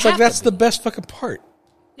 They it's have like that's to the be. best fucking part.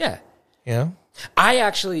 Yeah. You know? I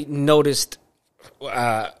actually noticed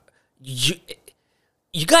you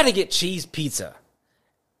got to get cheese pizza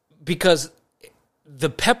because the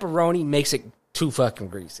pepperoni makes it too fucking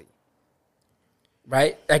greasy.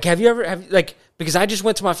 Right? Like, because I just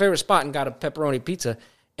went to my favorite spot and got a pepperoni pizza,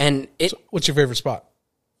 and So what's your favorite spot?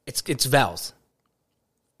 it's Val's.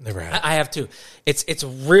 Never had it. I have two.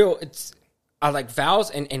 I like Val's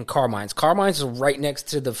and Carmine's. Carmine's is right next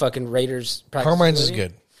to the fucking Raiders practice Carmine's is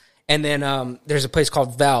facility. good. And then there's a place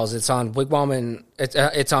called Val's. It's on Wigwam and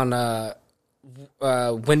it's on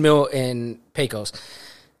Windmill and Pecos,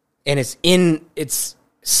 and it's in a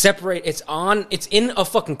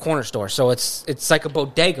fucking corner store. So it's like a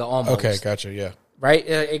bodega almost. Okay, gotcha. Yeah. Right?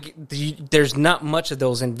 There's not much of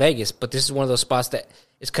those in Vegas, but this is one of those spots that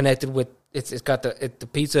is connected with. It's got the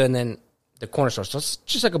pizza and then the corner store. So it's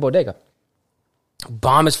just like a bodega.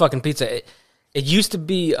 Bomb is fucking pizza. It used to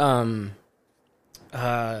be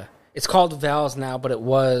it's called Val's now, but it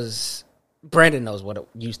was Brandon knows what it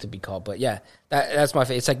used to be called. But yeah, that's my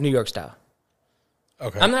favorite. It's like New York style.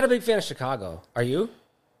 Okay. I'm not a big fan of Chicago. Are you?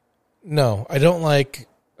 No, I don't like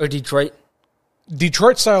Or Detroit?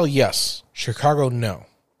 Detroit style. Yes, Chicago. No,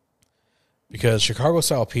 because Chicago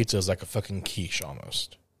style pizza is like a fucking quiche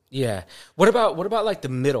almost. Yeah. What about like the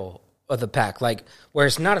middle of the pack, like where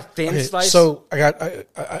it's not a thin Okay, slice? so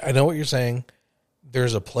I know what you're saying.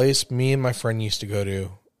 There's a place me and my friend used to go to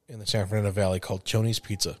in the San Fernando Valley called Choney's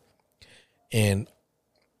Pizza, and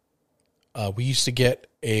we used to get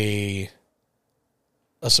a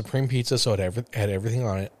supreme pizza, so it had everything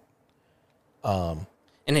on it.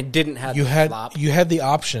 And it didn't have You the had flop. you had the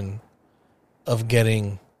option of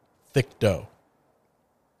getting thick dough,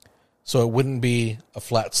 so it wouldn't be a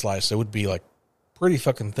flat slice. It would be like pretty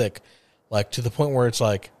fucking thick, like to the point where it's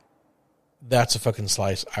like that's a fucking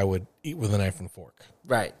slice I would eat with a knife and fork.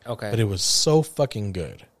 Right. Okay. But it was so fucking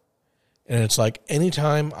good. And it's like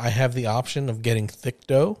anytime I have the option of getting thick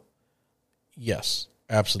dough, yes,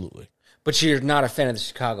 absolutely. But you're not a fan of the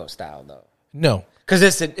Chicago style, though. No, Because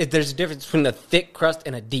there's a difference between a thick crust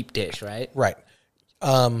and a deep dish, right? right.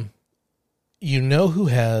 You know who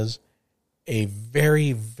has a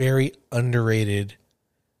very, very underrated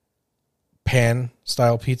pan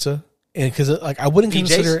style pizza? And because like I wouldn't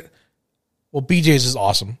BJ's? consider it. Well, BJ's is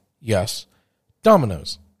awesome. Yes.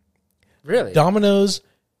 Domino's. Really? Domino's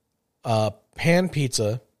pan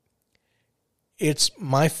pizza. It's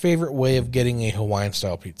my favorite way of getting a Hawaiian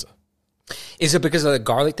style pizza. Is it because of the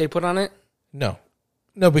garlic they put on it? No,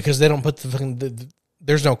 because they don't put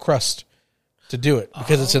there's no crust to do it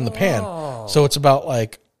because it's in the pan. So it's about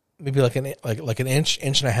like maybe like an inch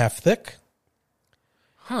and a half thick,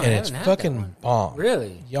 Huh, and I it's haven't had that fucking one. bomb.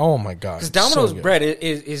 Really? Oh my god! Because it's so Domino's good. bread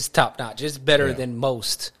is top notch. It's better Yeah. than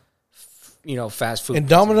most, fast food. And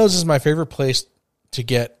Domino's is my favorite place to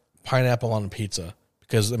get pineapple on a pizza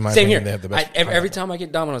because in my Same opinion here. they have the best. Every pineapple. time I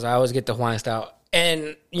get Domino's, I always get the Hawaiian style.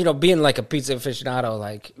 And being like a pizza aficionado,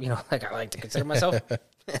 like I like to consider myself,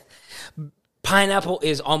 pineapple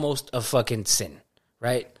is almost a fucking sin,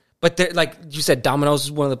 right? But like you said, Domino's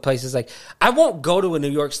is one of the places. Like I won't go to a New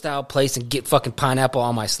York style place and get fucking pineapple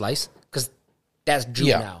on my slice because that's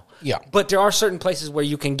juvenile. Yeah. But there are certain places where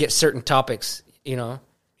you can get certain topics, Yeah.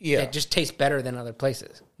 that just taste better than other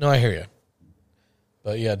places. No, I hear you.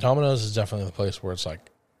 But yeah, Domino's is definitely the place where it's like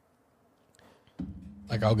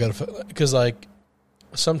I'll get because like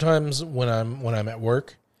sometimes when I'm at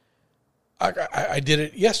work, I did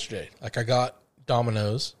it yesterday. Like I got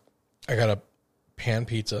Domino's, I got a pan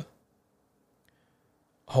pizza,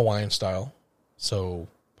 Hawaiian style, so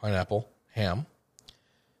pineapple, ham,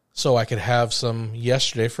 so I could have some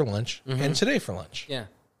yesterday for lunch and today for lunch. Yeah.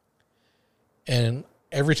 And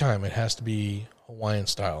every time it has to be Hawaiian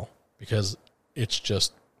style because it's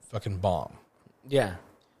just fucking bomb. Yeah.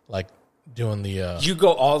 Like doing the You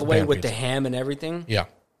go all the way pan with pizza. the ham and everything? Yeah.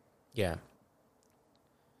 Yeah.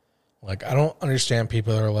 Like I don't understand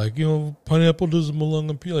people that are like, pineapple doesn't belong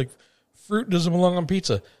on pizza. Like fruit doesn't belong on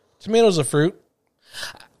pizza. Tomatoes a fruit.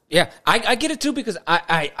 Yeah, I get it too because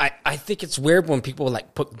I think it's weird when people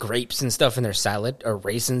like put grapes and stuff in their salad or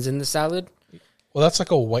raisins in the salad. Well, that's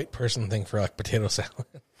like a white person thing for like potato salad.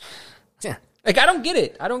 Yeah, like I don't get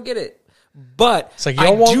it. But It's like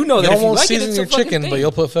I do know that y'all if you won't like it, season it's your a fucking chicken, thing. but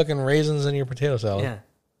you'll put fucking raisins in your potato salad. Yeah.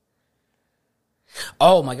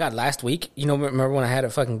 Oh my god! Last week, remember when I had to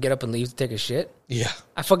fucking get up and leave to take a shit? Yeah.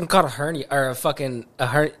 I fucking caught a hernia or a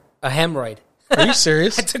hemorrhoid. Are you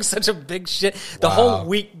serious? I took such a big shit. The Wow. whole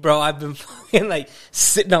week, bro, I've been fucking like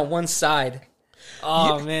sitting on one side.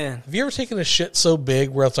 Oh man. Have you ever taken a shit so big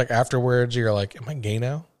where it's like afterwards you're like, am I gay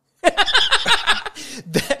now?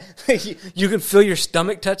 You can feel your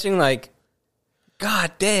stomach touching, like,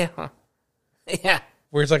 god damn. Yeah.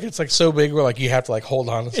 Where it's like so big where like you have to like hold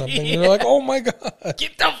on to something. And you're like, oh my God.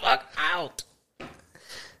 Get the fuck out.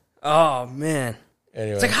 Oh man.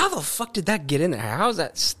 Anyway. It's like, how the fuck did that get in there? How is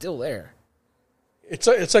that still there? It's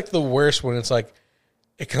like the worst when it's like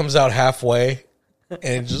it comes out halfway and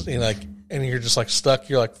it just and you're just like stuck.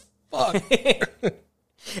 You're like, fuck.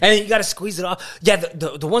 And then you got to squeeze it off. Yeah,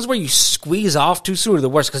 the ones where you squeeze off too soon are the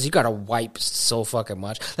worst because you got to wipe so fucking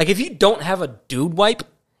much. Like, if you don't have a dude wipe,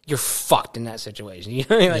 you're fucked in that situation. You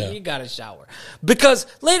know what I mean? Like, you got to shower. Because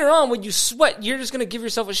later on, when you sweat, you're just going to give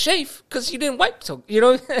yourself a shave because you didn't wipe. So,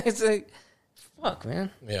 it's like, fuck,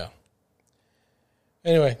 man. Yeah.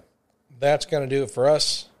 Anyway, that's going to do it for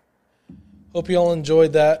us. Hope you all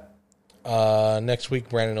enjoyed that. Next week,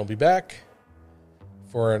 Brandon will be back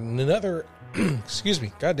for another... excuse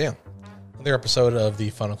me, goddamn. Another episode of the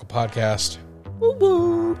Fun Uncle Podcast.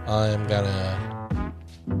 Woo-woo. I'm gonna...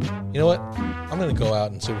 You know what? I'm gonna go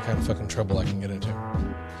out and see what kind of fucking trouble I can get into.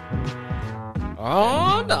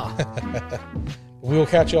 Oh, no. We will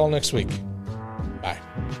catch you all next week. Bye.